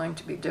is going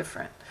to be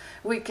different.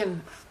 We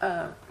can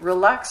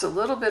relax a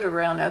little bit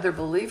around other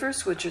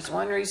believers, which is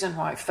one reason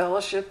why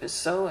fellowship is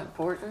so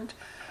important,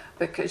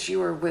 because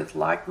you are with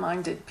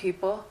like-minded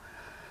people.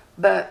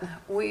 But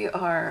we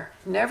are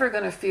never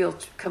going to feel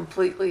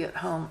completely at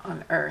home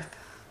on earth.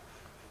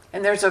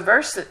 And there's a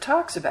verse that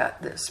talks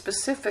about this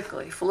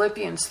specifically,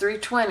 Philippians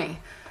 3:20.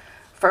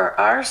 "For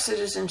our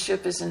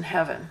citizenship is in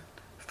heaven,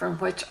 from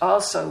which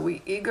also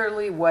we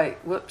eagerly wait,"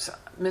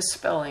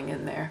 misspelling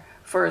in there,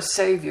 "for a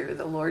Savior,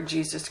 the Lord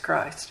Jesus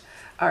Christ."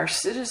 Our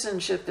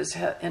citizenship is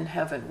in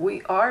heaven.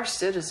 We are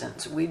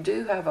citizens. We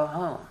do have a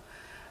home,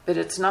 but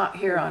it's not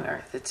here on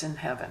earth. It's in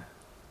heaven.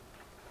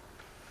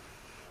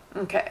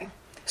 Okay,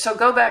 so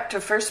go back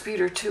to 1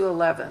 Peter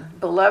 2:11.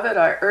 "Beloved,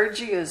 I urge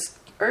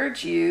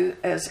you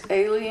as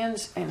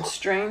aliens and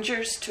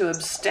strangers to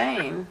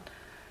abstain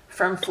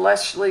from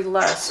fleshly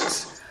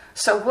lusts."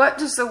 So what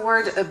does the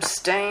word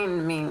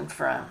abstain mean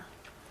from?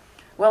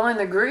 Well, in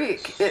the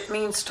Greek, it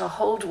means to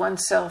hold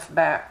oneself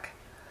back,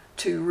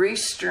 to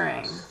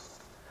restrain,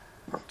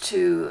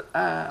 to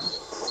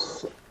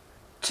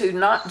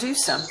not do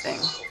something,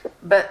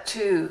 but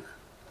to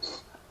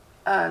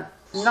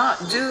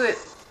not do it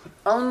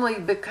only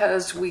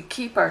because we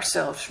keep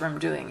ourselves from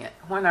doing it,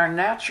 when our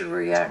natural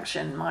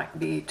reaction might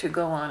be to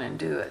go on and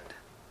do it.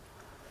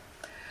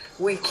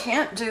 We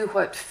can't do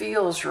what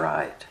feels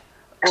right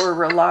or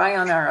rely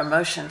on our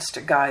emotions to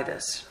guide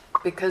us,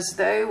 because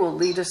they will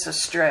lead us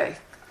astray.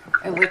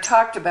 And we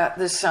talked about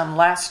this some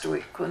last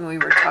week when we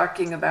were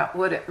talking about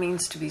what it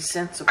means to be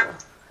sensible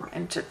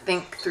and to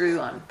think through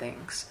on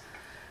things.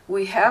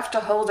 We have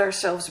to hold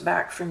ourselves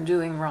back from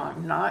doing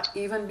wrong, not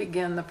even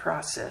begin the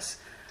process.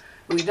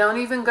 We don't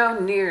even go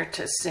near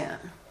to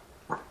sin.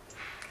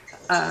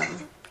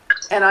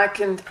 And I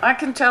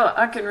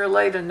can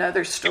relate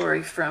another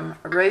story from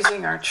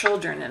raising our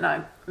children, and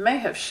I may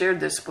have shared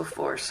this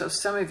before, so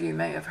some of you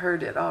may have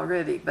heard it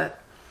already, but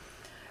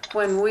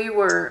when we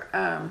were,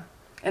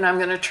 and I'm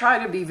going to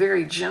try to be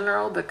very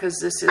general because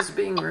this is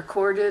being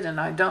recorded and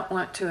I don't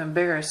want to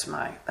embarrass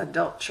my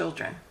adult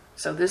children.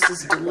 So this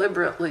is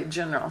deliberately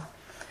general.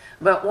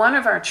 But one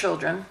of our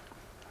children,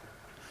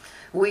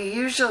 we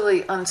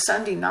usually on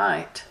Sunday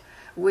night,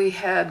 we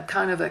had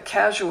kind of a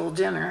casual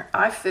dinner.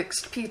 I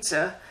fixed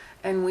pizza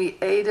and we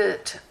ate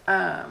it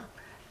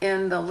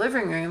in the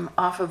living room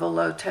off of a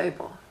low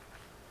table.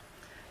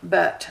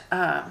 But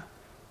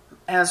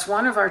as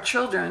one of our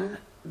children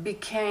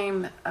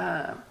became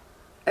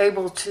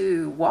able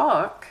to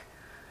walk,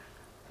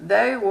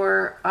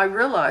 I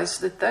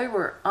realized that they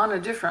were on a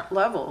different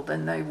level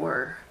than they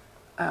were,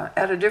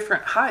 at a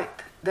different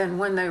height than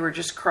when they were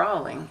just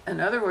crawling. In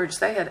other words,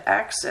 they had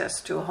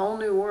access to a whole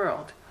new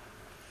world.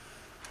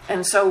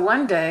 And so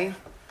one day,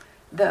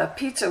 the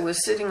pizza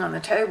was sitting on the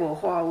table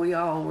while we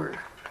all were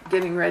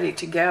getting ready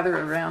to gather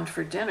around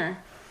for dinner.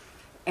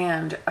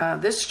 And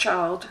this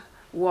child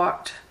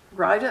walked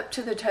right up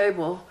to the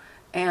table,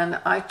 and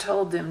I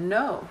told them,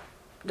 no,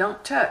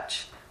 don't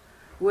touch.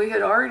 We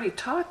had already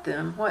taught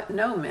them what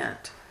no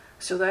meant.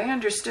 So they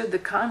understood the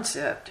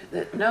concept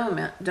that no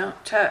meant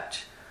don't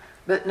touch.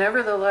 But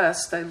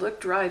nevertheless, they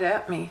looked right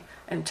at me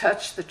and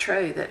touched the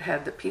tray that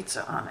had the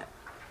pizza on it.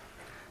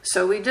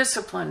 So we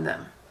disciplined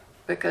them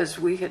because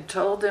we had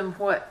told them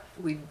what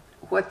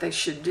they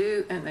should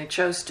do, and they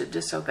chose to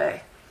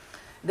disobey.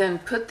 Then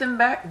put them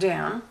back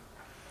down.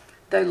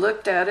 They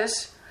looked at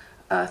us,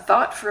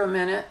 thought for a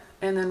minute,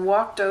 and then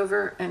walked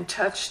over and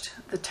touched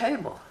the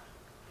table.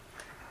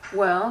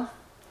 Well,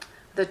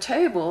 the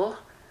table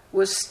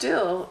was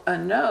still a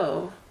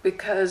no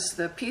because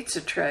the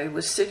pizza tray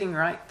was sitting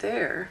right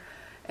there,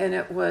 and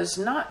it was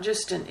not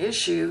just an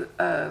issue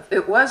of,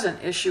 it was an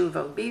issue of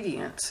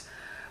obedience,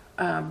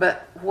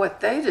 but what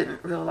they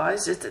didn't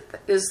realize is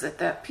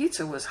that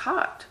pizza was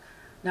hot.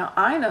 Now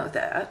I know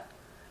that,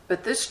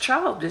 but this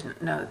child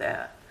didn't know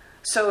that.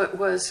 So it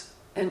was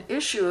an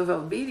issue of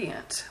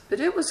obedience,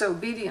 but it was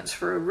obedience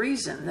for a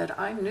reason that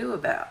I knew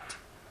about,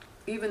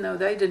 even though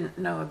they didn't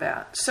know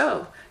about.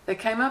 So they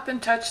came up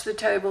and touched the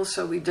table,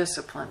 so we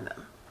disciplined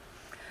them.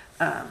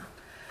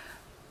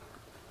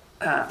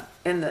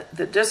 In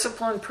the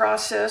discipline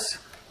process,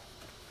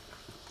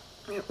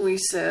 we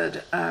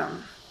said,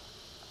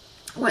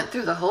 went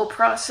through the whole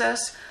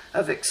process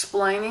of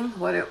explaining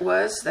what it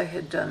was they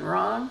had done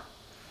wrong.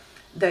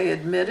 They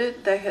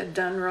admitted they had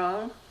done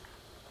wrong.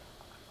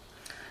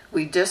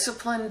 We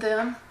disciplined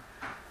them.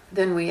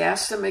 Then we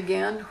asked them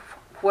again,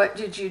 what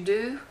did you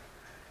do?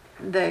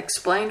 They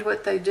explained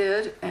what they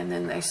did, and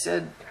then they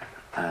said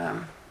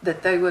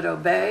that they would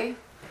obey.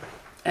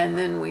 And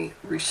then we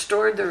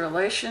restored the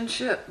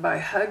relationship by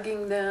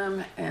hugging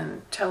them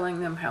and telling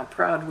them how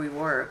proud we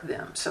were of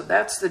them. So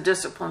that's the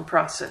discipline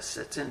process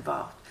that's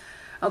involved.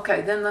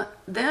 Okay,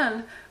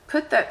 then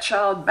put that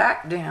child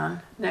back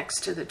down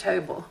next to the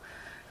table.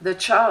 The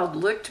child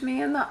looked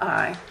me in the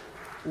eye,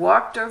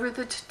 walked over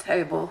the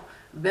table,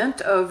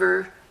 bent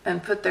over,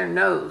 and put their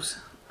nose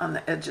on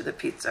the edge of the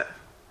pizza.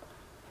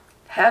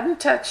 Hadn't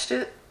touched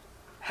it,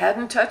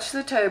 hadn't touched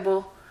the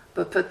table,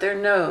 but put their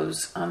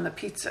nose on the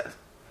pizza.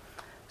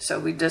 So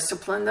we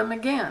disciplined them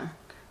again.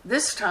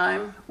 This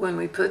time, when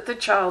we put the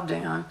child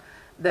down,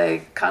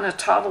 they kind of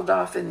toddled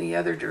off in the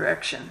other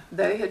direction.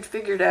 They had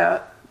figured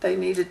out they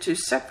needed to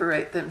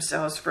separate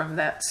themselves from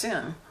that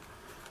sin,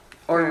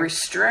 or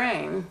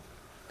restrain,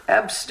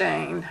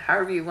 abstain,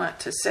 however you want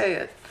to say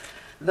it.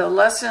 The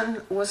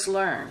lesson was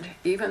learned,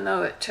 even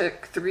though it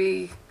took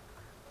 3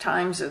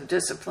 times of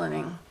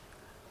disciplining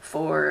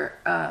for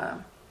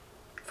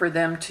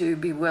them to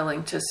be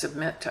willing to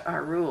submit to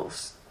our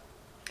rules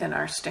and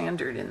our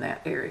standard in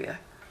that area.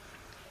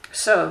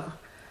 So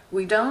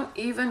we don't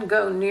even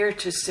go near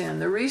to sin.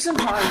 The reason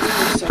why we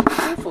were so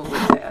careful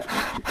with that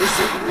is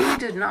that we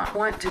did not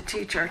want to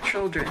teach our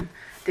children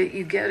that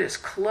you get as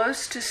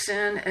close to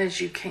sin as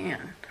you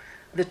can.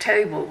 The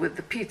table with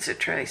the pizza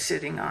tray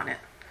sitting on it.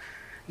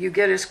 You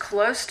get as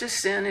close to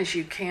sin as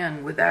you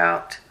can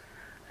without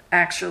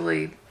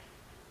actually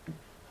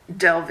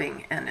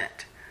delving in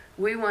it.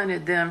 We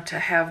wanted them to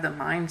have the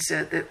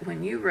mindset that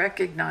when you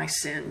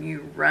recognize sin,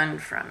 you run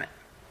from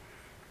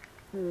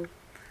it.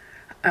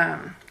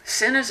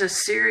 Sin is a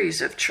series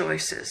of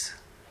choices.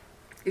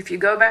 If you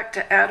go back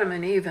to Adam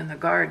and Eve in the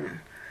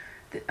garden,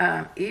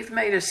 Eve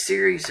made a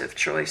series of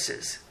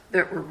choices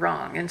that were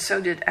wrong, and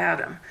so did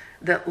Adam,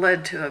 that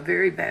led to a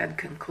very bad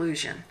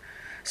conclusion.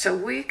 So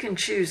we can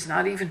choose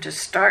not even to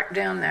start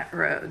down that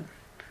road.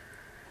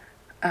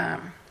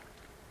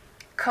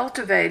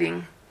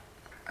 Cultivating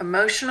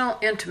emotional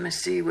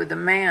intimacy with a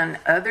man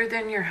other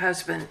than your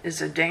husband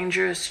is a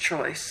dangerous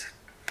choice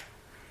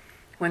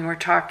when we're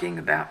talking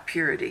about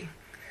purity.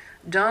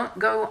 Don't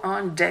go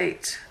on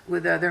dates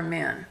with other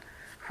men,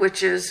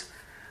 which is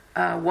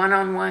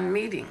one-on-one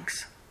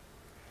meetings.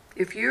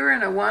 If you're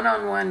in a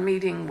one-on-one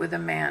meeting with a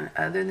man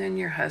other than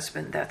your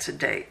husband, that's a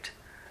date,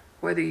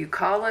 whether you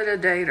call it a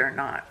date or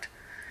not.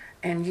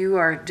 And you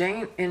are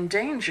in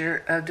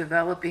danger of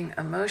developing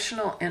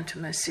emotional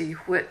intimacy,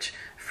 which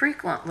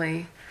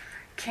frequently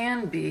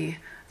can be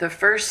the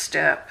first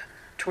step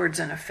towards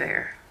an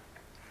affair.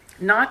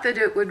 Not that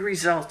it would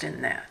result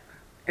in that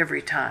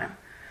every time,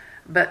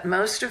 but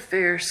most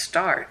affairs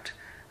start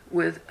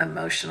with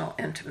emotional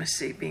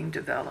intimacy being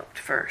developed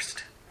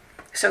first.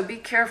 So be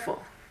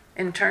careful.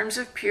 In terms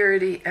of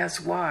purity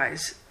as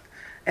wives,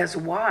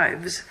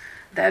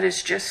 that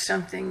is just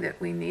something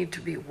that we need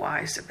to be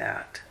wise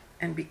about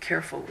and be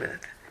careful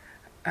with.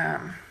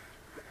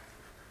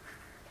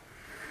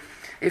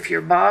 If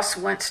your boss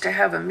wants to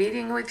have a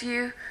meeting with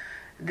you,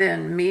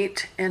 then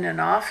meet in an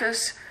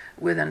office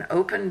with an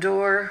open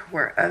door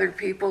where other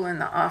people in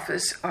the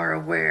office are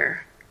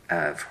aware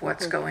of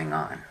what's going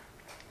on.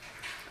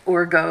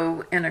 Or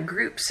go in a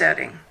group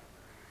setting.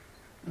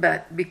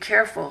 But be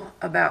careful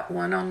about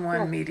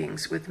one-on-one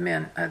meetings with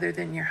men other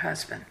than your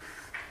husband.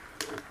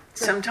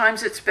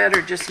 Sometimes it's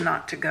better just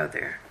not to go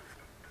there.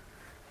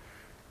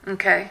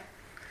 Okay?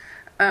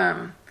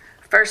 1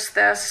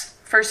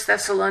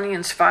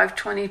 Thessalonians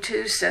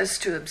 5:22 says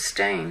to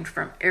abstain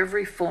from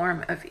every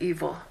form of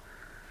evil.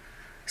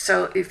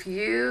 So if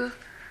you,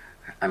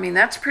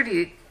 that's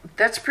pretty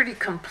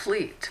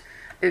complete.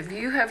 If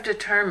you have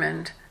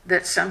determined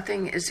that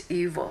something is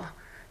evil,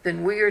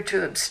 then we are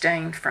to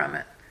abstain from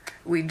it.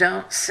 We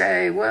don't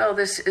say, well,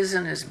 this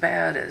isn't as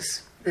bad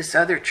as this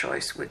other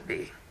choice would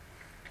be.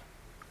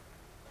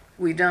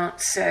 We don't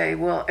say,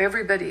 well,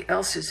 everybody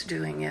else is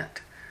doing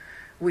it.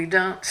 We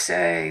don't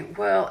say,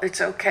 well,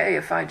 it's okay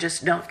if I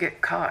just don't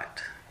get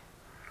caught.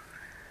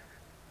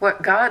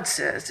 What God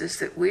says is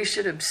that we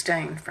should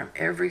abstain from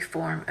every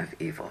form of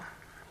evil.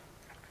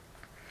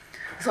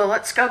 So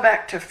let's go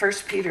back to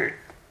 1 Peter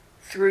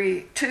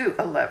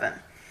 2:11.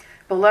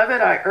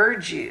 Beloved, I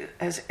urge you,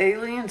 as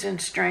aliens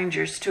and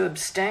strangers, to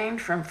abstain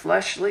from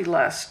fleshly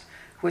lust,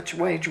 which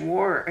wage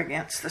war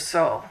against the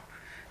soul.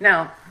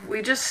 Now,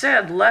 we just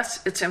said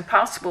it's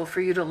impossible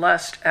for you to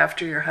lust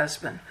after your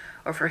husband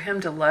or for him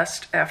to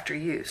lust after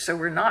you. So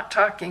we're not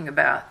talking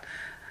about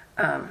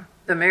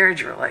the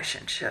marriage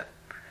relationship.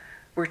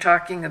 We're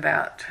talking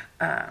about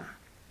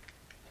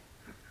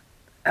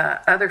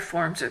other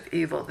forms of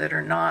evil that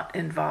are not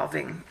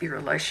involving your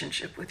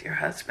relationship with your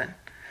husband.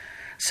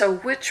 So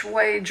which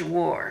wage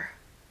war?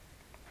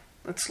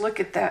 Let's look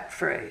at that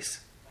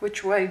phrase.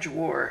 Which wage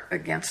war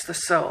against the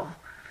soul?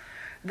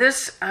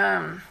 This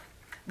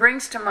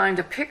brings to mind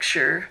a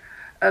picture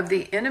of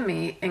the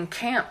enemy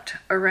encamped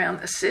around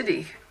the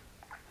city,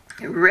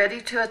 ready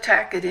to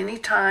attack at any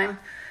time,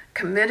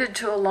 committed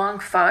to a long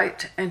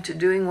fight and to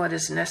doing what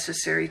is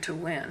necessary to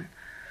win.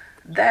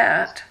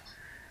 That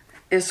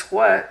is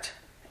what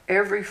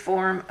every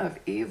form of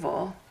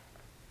evil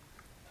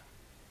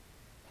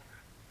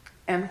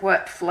and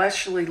what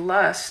fleshly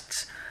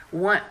lusts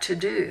want to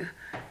do.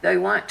 They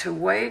want to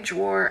wage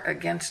war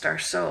against our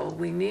soul.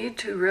 We need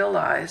to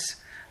realize,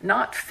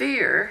 not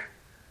fear,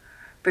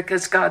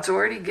 because God's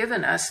already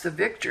given us the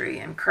victory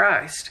in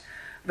Christ,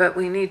 but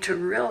we need to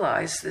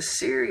realize the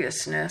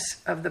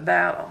seriousness of the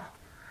battle.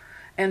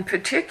 And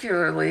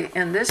particularly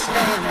in this day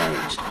and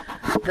age,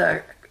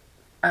 the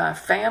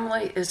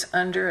family is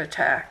under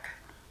attack.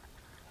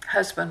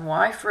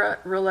 Husband-wife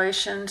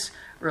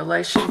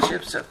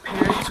relationships of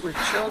parents with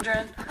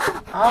children,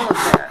 all of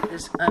that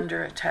is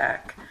under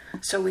attack.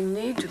 So we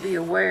need to be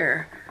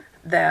aware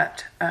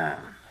that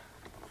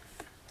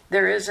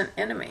there is an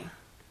enemy.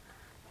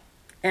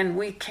 And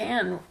we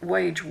can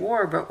wage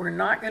war, but we're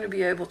not going to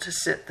be able to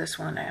sit this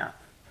one out.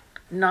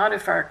 Not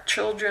if our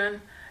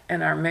children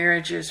and our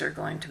marriages are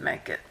going to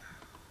make it.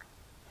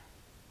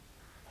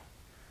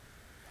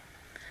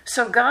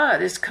 So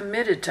God is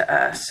committed to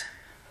us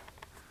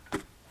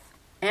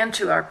and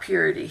to our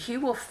purity. He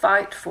will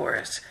fight for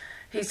us.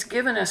 He's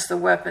given us the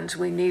weapons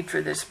we need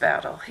for this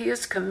battle. He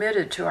is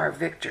committed to our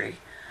victory.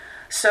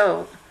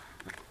 So,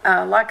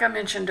 like I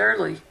mentioned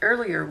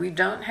earlier, we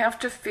don't have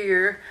to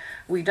fear.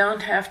 We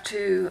don't have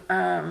to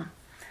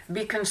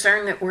be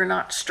concerned that we're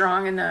not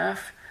strong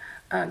enough.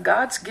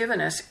 God's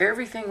given us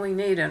everything we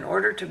need in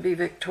order to be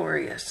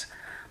victorious.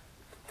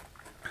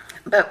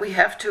 But we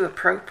have to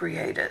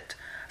appropriate it.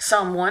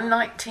 Psalm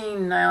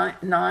 119,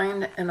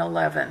 9 and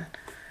 11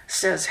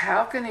 says,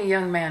 how can a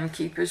young man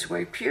keep his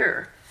way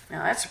pure?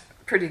 Now that's a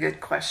pretty good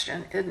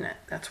question, isn't it?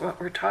 That's what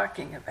we're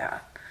talking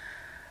about.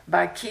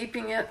 By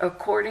keeping it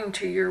according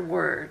to your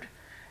word.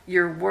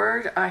 Your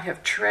word I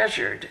have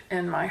treasured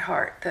in my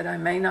heart, that I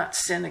may not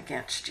sin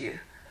against you.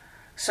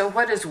 So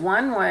what is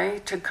one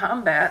way to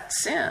combat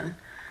sin?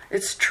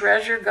 It's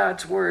treasure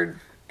God's word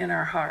in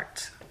our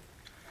hearts.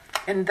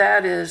 And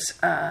that is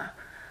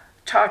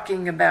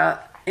talking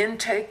about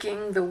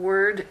intaking the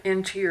word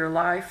into your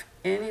life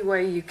any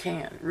way you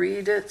can.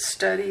 Read it,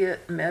 study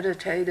it,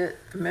 meditate it,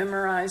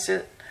 memorize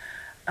it.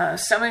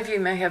 Some of you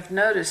may have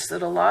noticed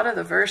that a lot of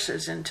the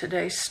verses in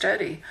today's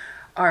study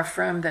are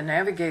from the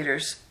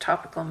Navigator's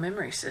topical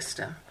memory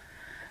system.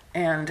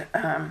 And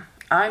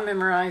I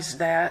memorized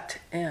that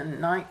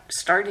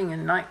starting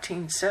in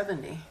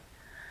 1970.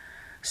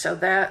 So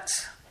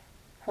that's,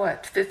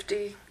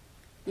 50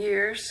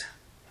 years,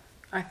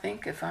 I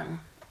think, if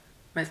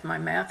my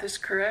math is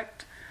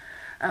correct.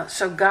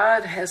 So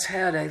God has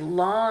had a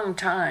long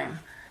time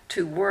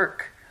to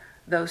work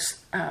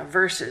those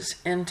verses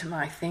into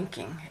my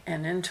thinking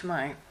and into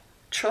my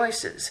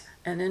choices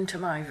and into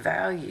my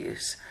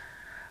values.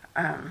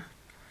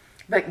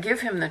 But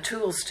give him the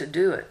tools to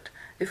do it.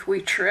 If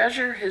we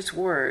treasure his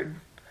word,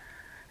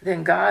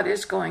 then God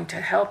is going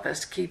to help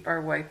us keep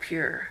our way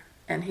pure.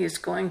 And he is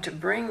going to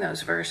bring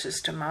those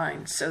verses to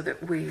mind so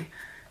that we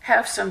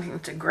have something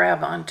to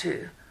grab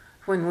onto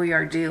when we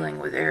are dealing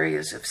with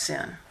areas of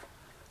sin.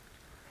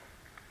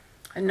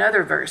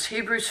 Another verse,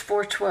 Hebrews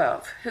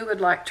 4:12. Who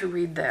would like to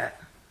read that?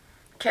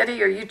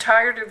 Ketty, are you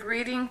tired of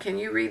reading? Can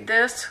you read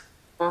this?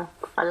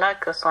 I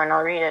like this one.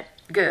 I'll read it.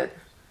 Good.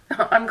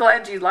 I'm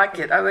glad you like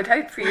it. I would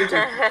hate for you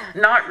to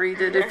not read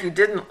it if you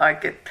didn't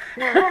like it.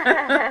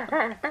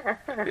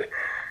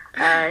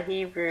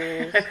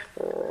 Hebrews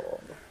 4.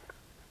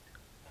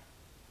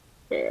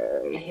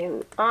 Here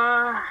we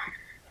are.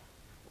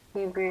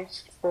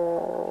 Hebrews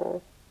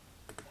 4.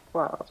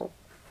 Well,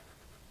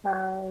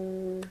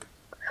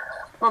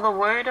 for the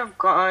word of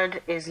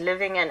God is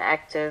living and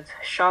active,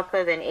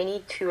 sharper than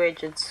any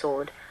two-edged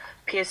sword,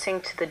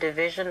 piercing to the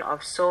division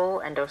of soul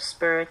and of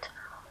spirit,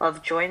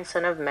 of joints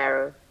and of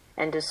marrow,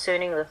 and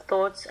discerning the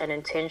thoughts and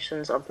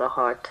intentions of the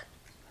heart.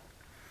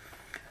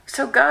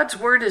 So God's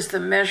word is the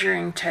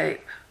measuring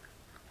tape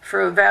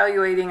for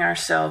evaluating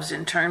ourselves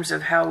in terms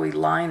of how we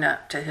line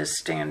up to his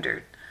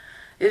standard.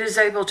 It is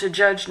able to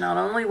judge not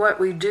only what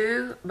we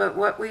do, but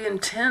what we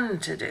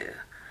intend to do.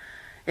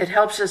 It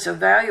helps us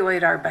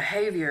evaluate our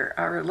behavior,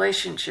 our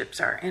relationships,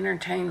 our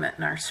entertainment,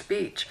 and our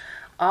speech,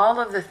 all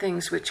of the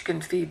things which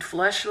can feed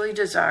fleshly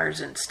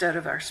desires instead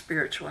of our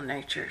spiritual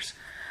natures.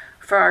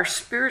 For our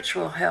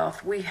spiritual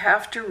health, we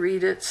have to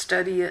read it,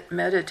 study it,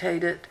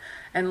 meditate it,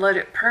 and let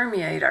it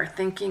permeate our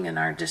thinking and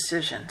our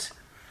decisions.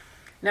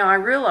 Now, I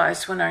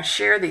realize when I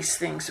share these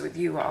things with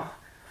you all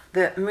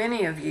that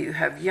many of you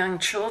have young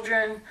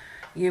children,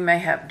 you may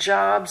have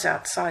jobs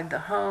outside the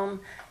home,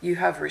 you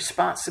have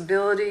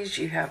responsibilities,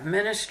 you have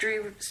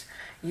ministries,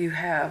 you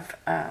have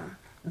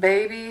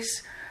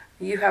babies,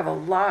 you have a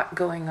lot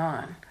going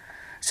on.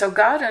 So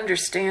God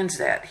understands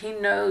that. He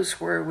knows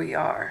where we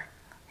are.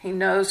 He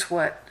knows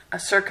what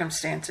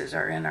circumstances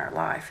are in our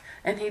life,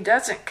 and he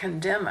doesn't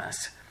condemn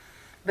us.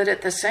 But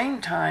at the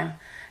same time,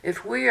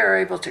 if we are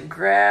able to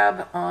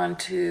grab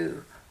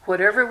onto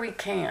whatever we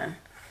can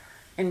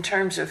in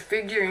terms of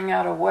figuring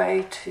out a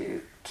way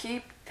to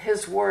keep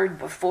his word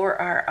before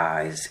our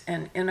eyes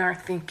and in our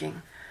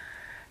thinking,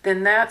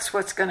 then that's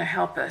what's going to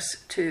help us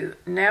to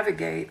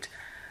navigate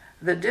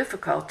the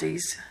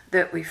difficulties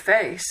that we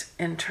face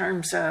in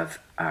terms of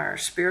our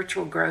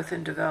spiritual growth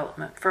and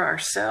development for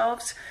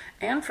ourselves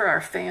and for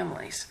our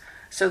families,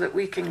 so that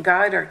we can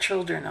guide our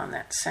children on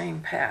that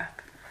same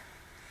path.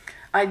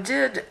 I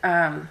did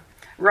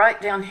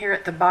write down here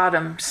at the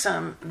bottom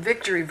some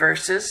victory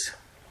verses.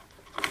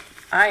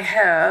 I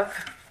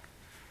have,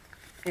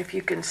 if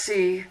you can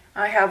see,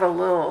 I have a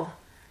little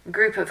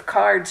group of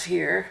cards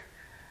here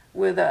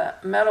with a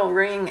metal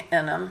ring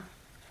in them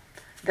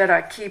that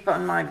I keep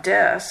on my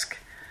desk.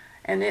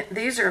 And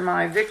these are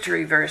my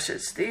victory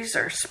verses. These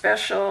are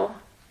special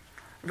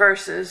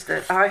verses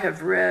that I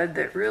have read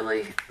that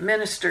really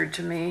ministered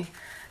to me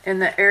in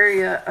the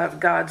area of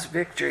God's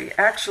victory.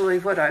 Actually,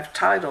 what I've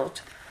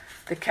titled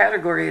the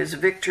category is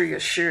Victory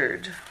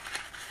Assured.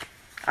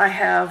 I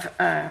have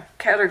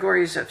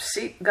categories of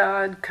Seek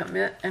God,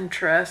 Commit and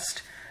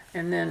Trust,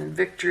 and then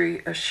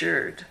Victory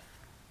Assured.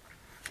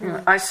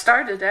 I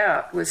started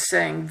out with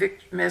saying,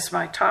 as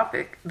my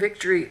topic,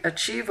 Victory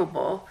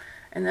Achievable,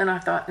 and then I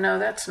thought, no,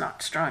 that's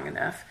not strong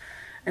enough.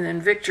 And then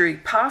Victory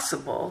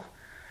Possible,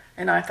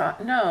 and I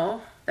thought,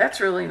 no,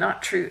 that's really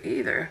not true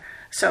either.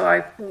 So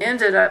I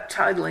ended up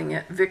titling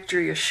it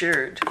Victory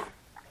Assured.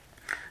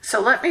 So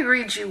let me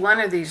read you one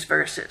of these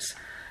verses,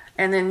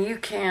 and then you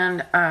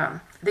can,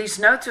 these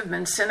notes have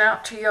been sent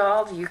out to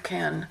y'all. You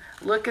can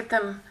look at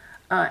them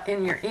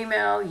in your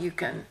email. You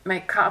can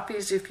make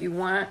copies if you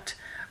want,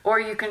 or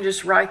you can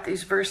just write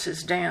these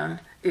verses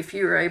down if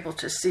you're able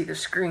to see the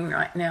screen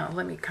right now.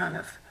 Let me kind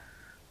of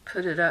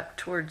put it up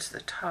towards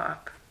the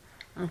top.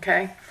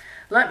 Okay?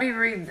 Let me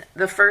read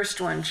the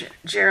first one,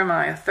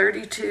 Jeremiah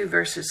 32,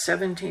 verses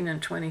 17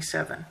 and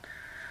 27.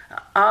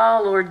 Ah,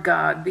 Lord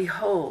God,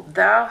 behold,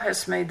 thou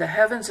hast made the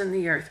heavens and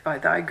the earth by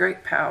thy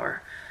great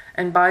power,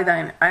 and by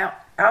thine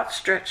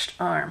outstretched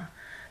arm.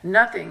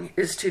 Nothing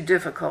is too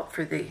difficult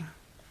for thee.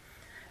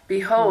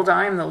 Behold,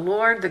 I am the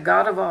Lord, the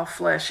God of all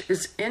flesh.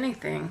 Is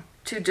anything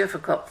too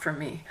difficult for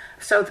me?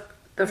 So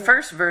the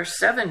first verse,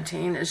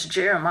 17, is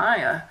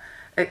Jeremiah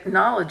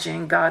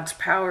acknowledging God's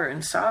power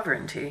and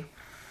sovereignty.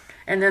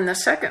 And then the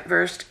second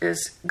verse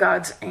is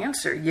God's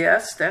answer.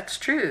 Yes, that's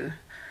true.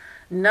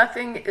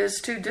 Nothing is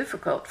too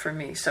difficult for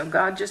me. So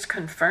God just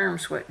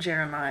confirms what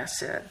Jeremiah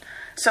said.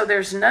 So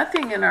there's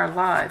nothing in our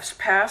lives,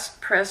 past,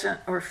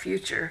 present, or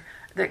future,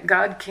 that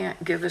God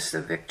can't give us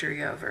the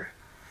victory over.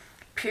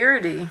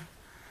 Purity,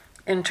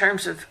 in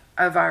terms of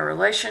our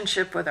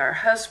relationship with our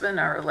husband,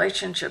 our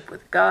relationship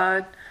with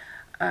God,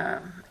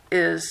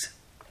 is,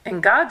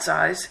 in God's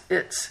eyes,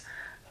 it's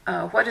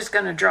what is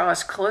going to draw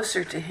us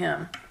closer to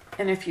him.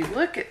 And if you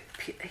look at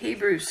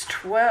Hebrews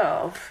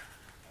 12.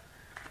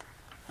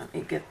 Let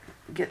me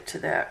get to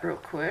that real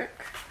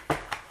quick.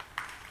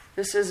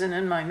 This isn't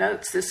in my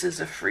notes. This is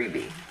a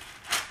freebie.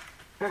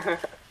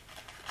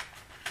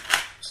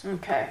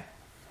 Okay.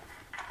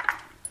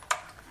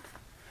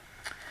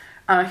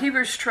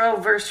 Hebrews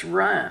 12, verse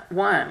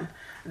 1.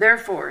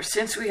 Therefore,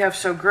 since we have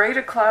so great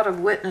a cloud of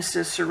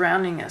witnesses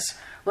surrounding us,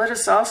 let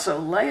us also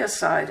lay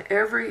aside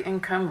every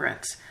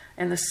encumbrance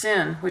and the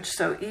sin which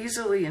so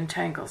easily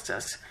entangles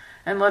us,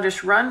 and let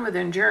us run with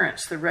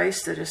endurance the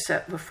race that is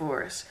set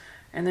before us.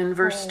 And then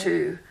verse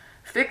 2,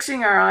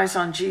 fixing our eyes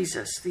on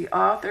Jesus, the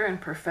author and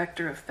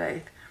perfecter of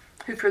faith,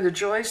 who for the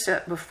joy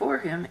set before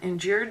him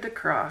endured the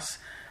cross,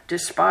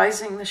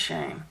 despising the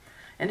shame,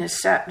 and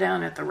has sat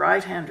down at the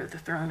right hand of the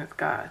throne of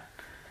God.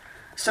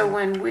 So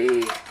when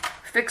we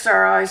fix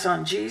our eyes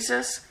on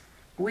Jesus,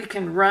 we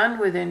can run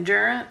with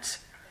endurance.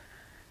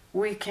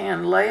 We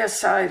can lay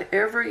aside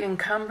every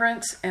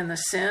encumbrance and the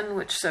sin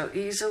which so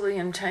easily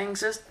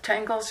entangles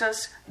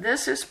us.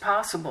 This is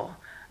possible.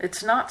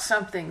 It's not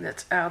something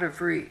that's out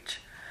of reach.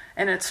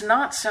 And it's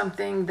not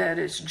something that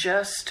is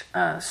just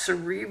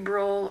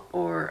cerebral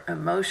or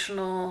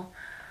emotional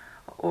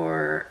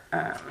or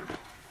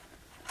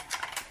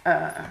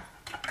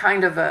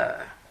kind of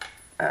a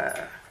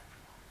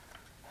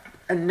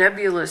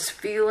nebulous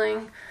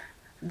feeling.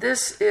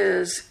 This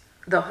is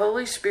the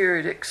Holy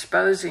Spirit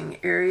exposing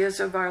areas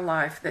of our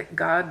life that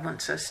God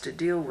wants us to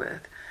deal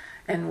with.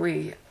 And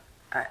we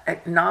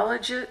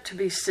acknowledge it to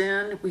be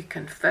sin. We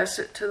confess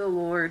it to the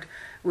Lord.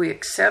 We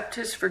accept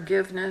his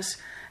forgiveness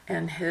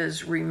and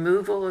his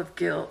removal of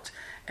guilt.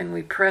 And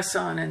we press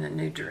on in a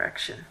new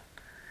direction.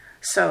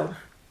 So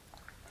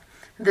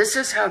this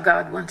is how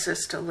God wants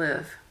us to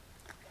live.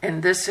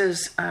 And this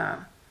is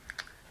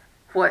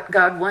what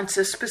God wants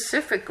us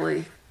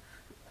specifically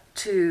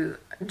to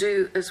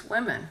do as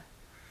women.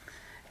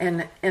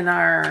 And in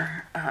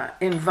our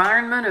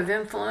environment of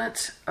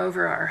influence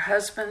over our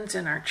husbands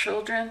and our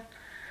children,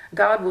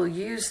 God will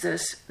use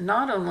this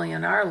not only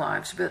in our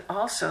lives, but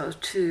also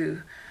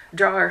to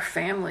draw our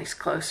families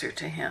closer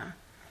to him,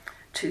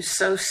 to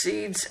sow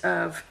seeds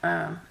of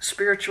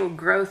spiritual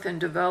growth and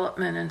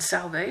development and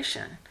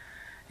salvation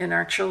in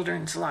our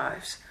children's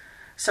lives.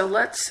 So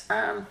let's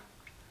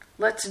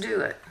do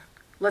it.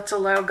 Let's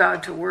allow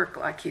God to work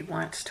like he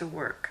wants to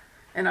work.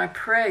 And I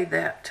pray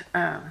that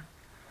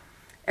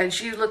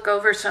as you look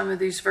over some of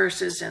these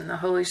verses and the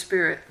Holy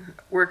Spirit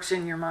works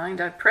in your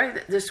mind, I pray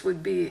that this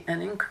would be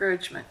an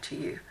encouragement to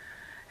you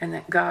and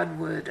that God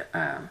would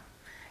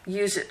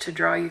use it to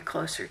draw you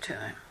closer to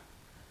him.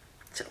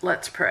 So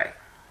let's pray.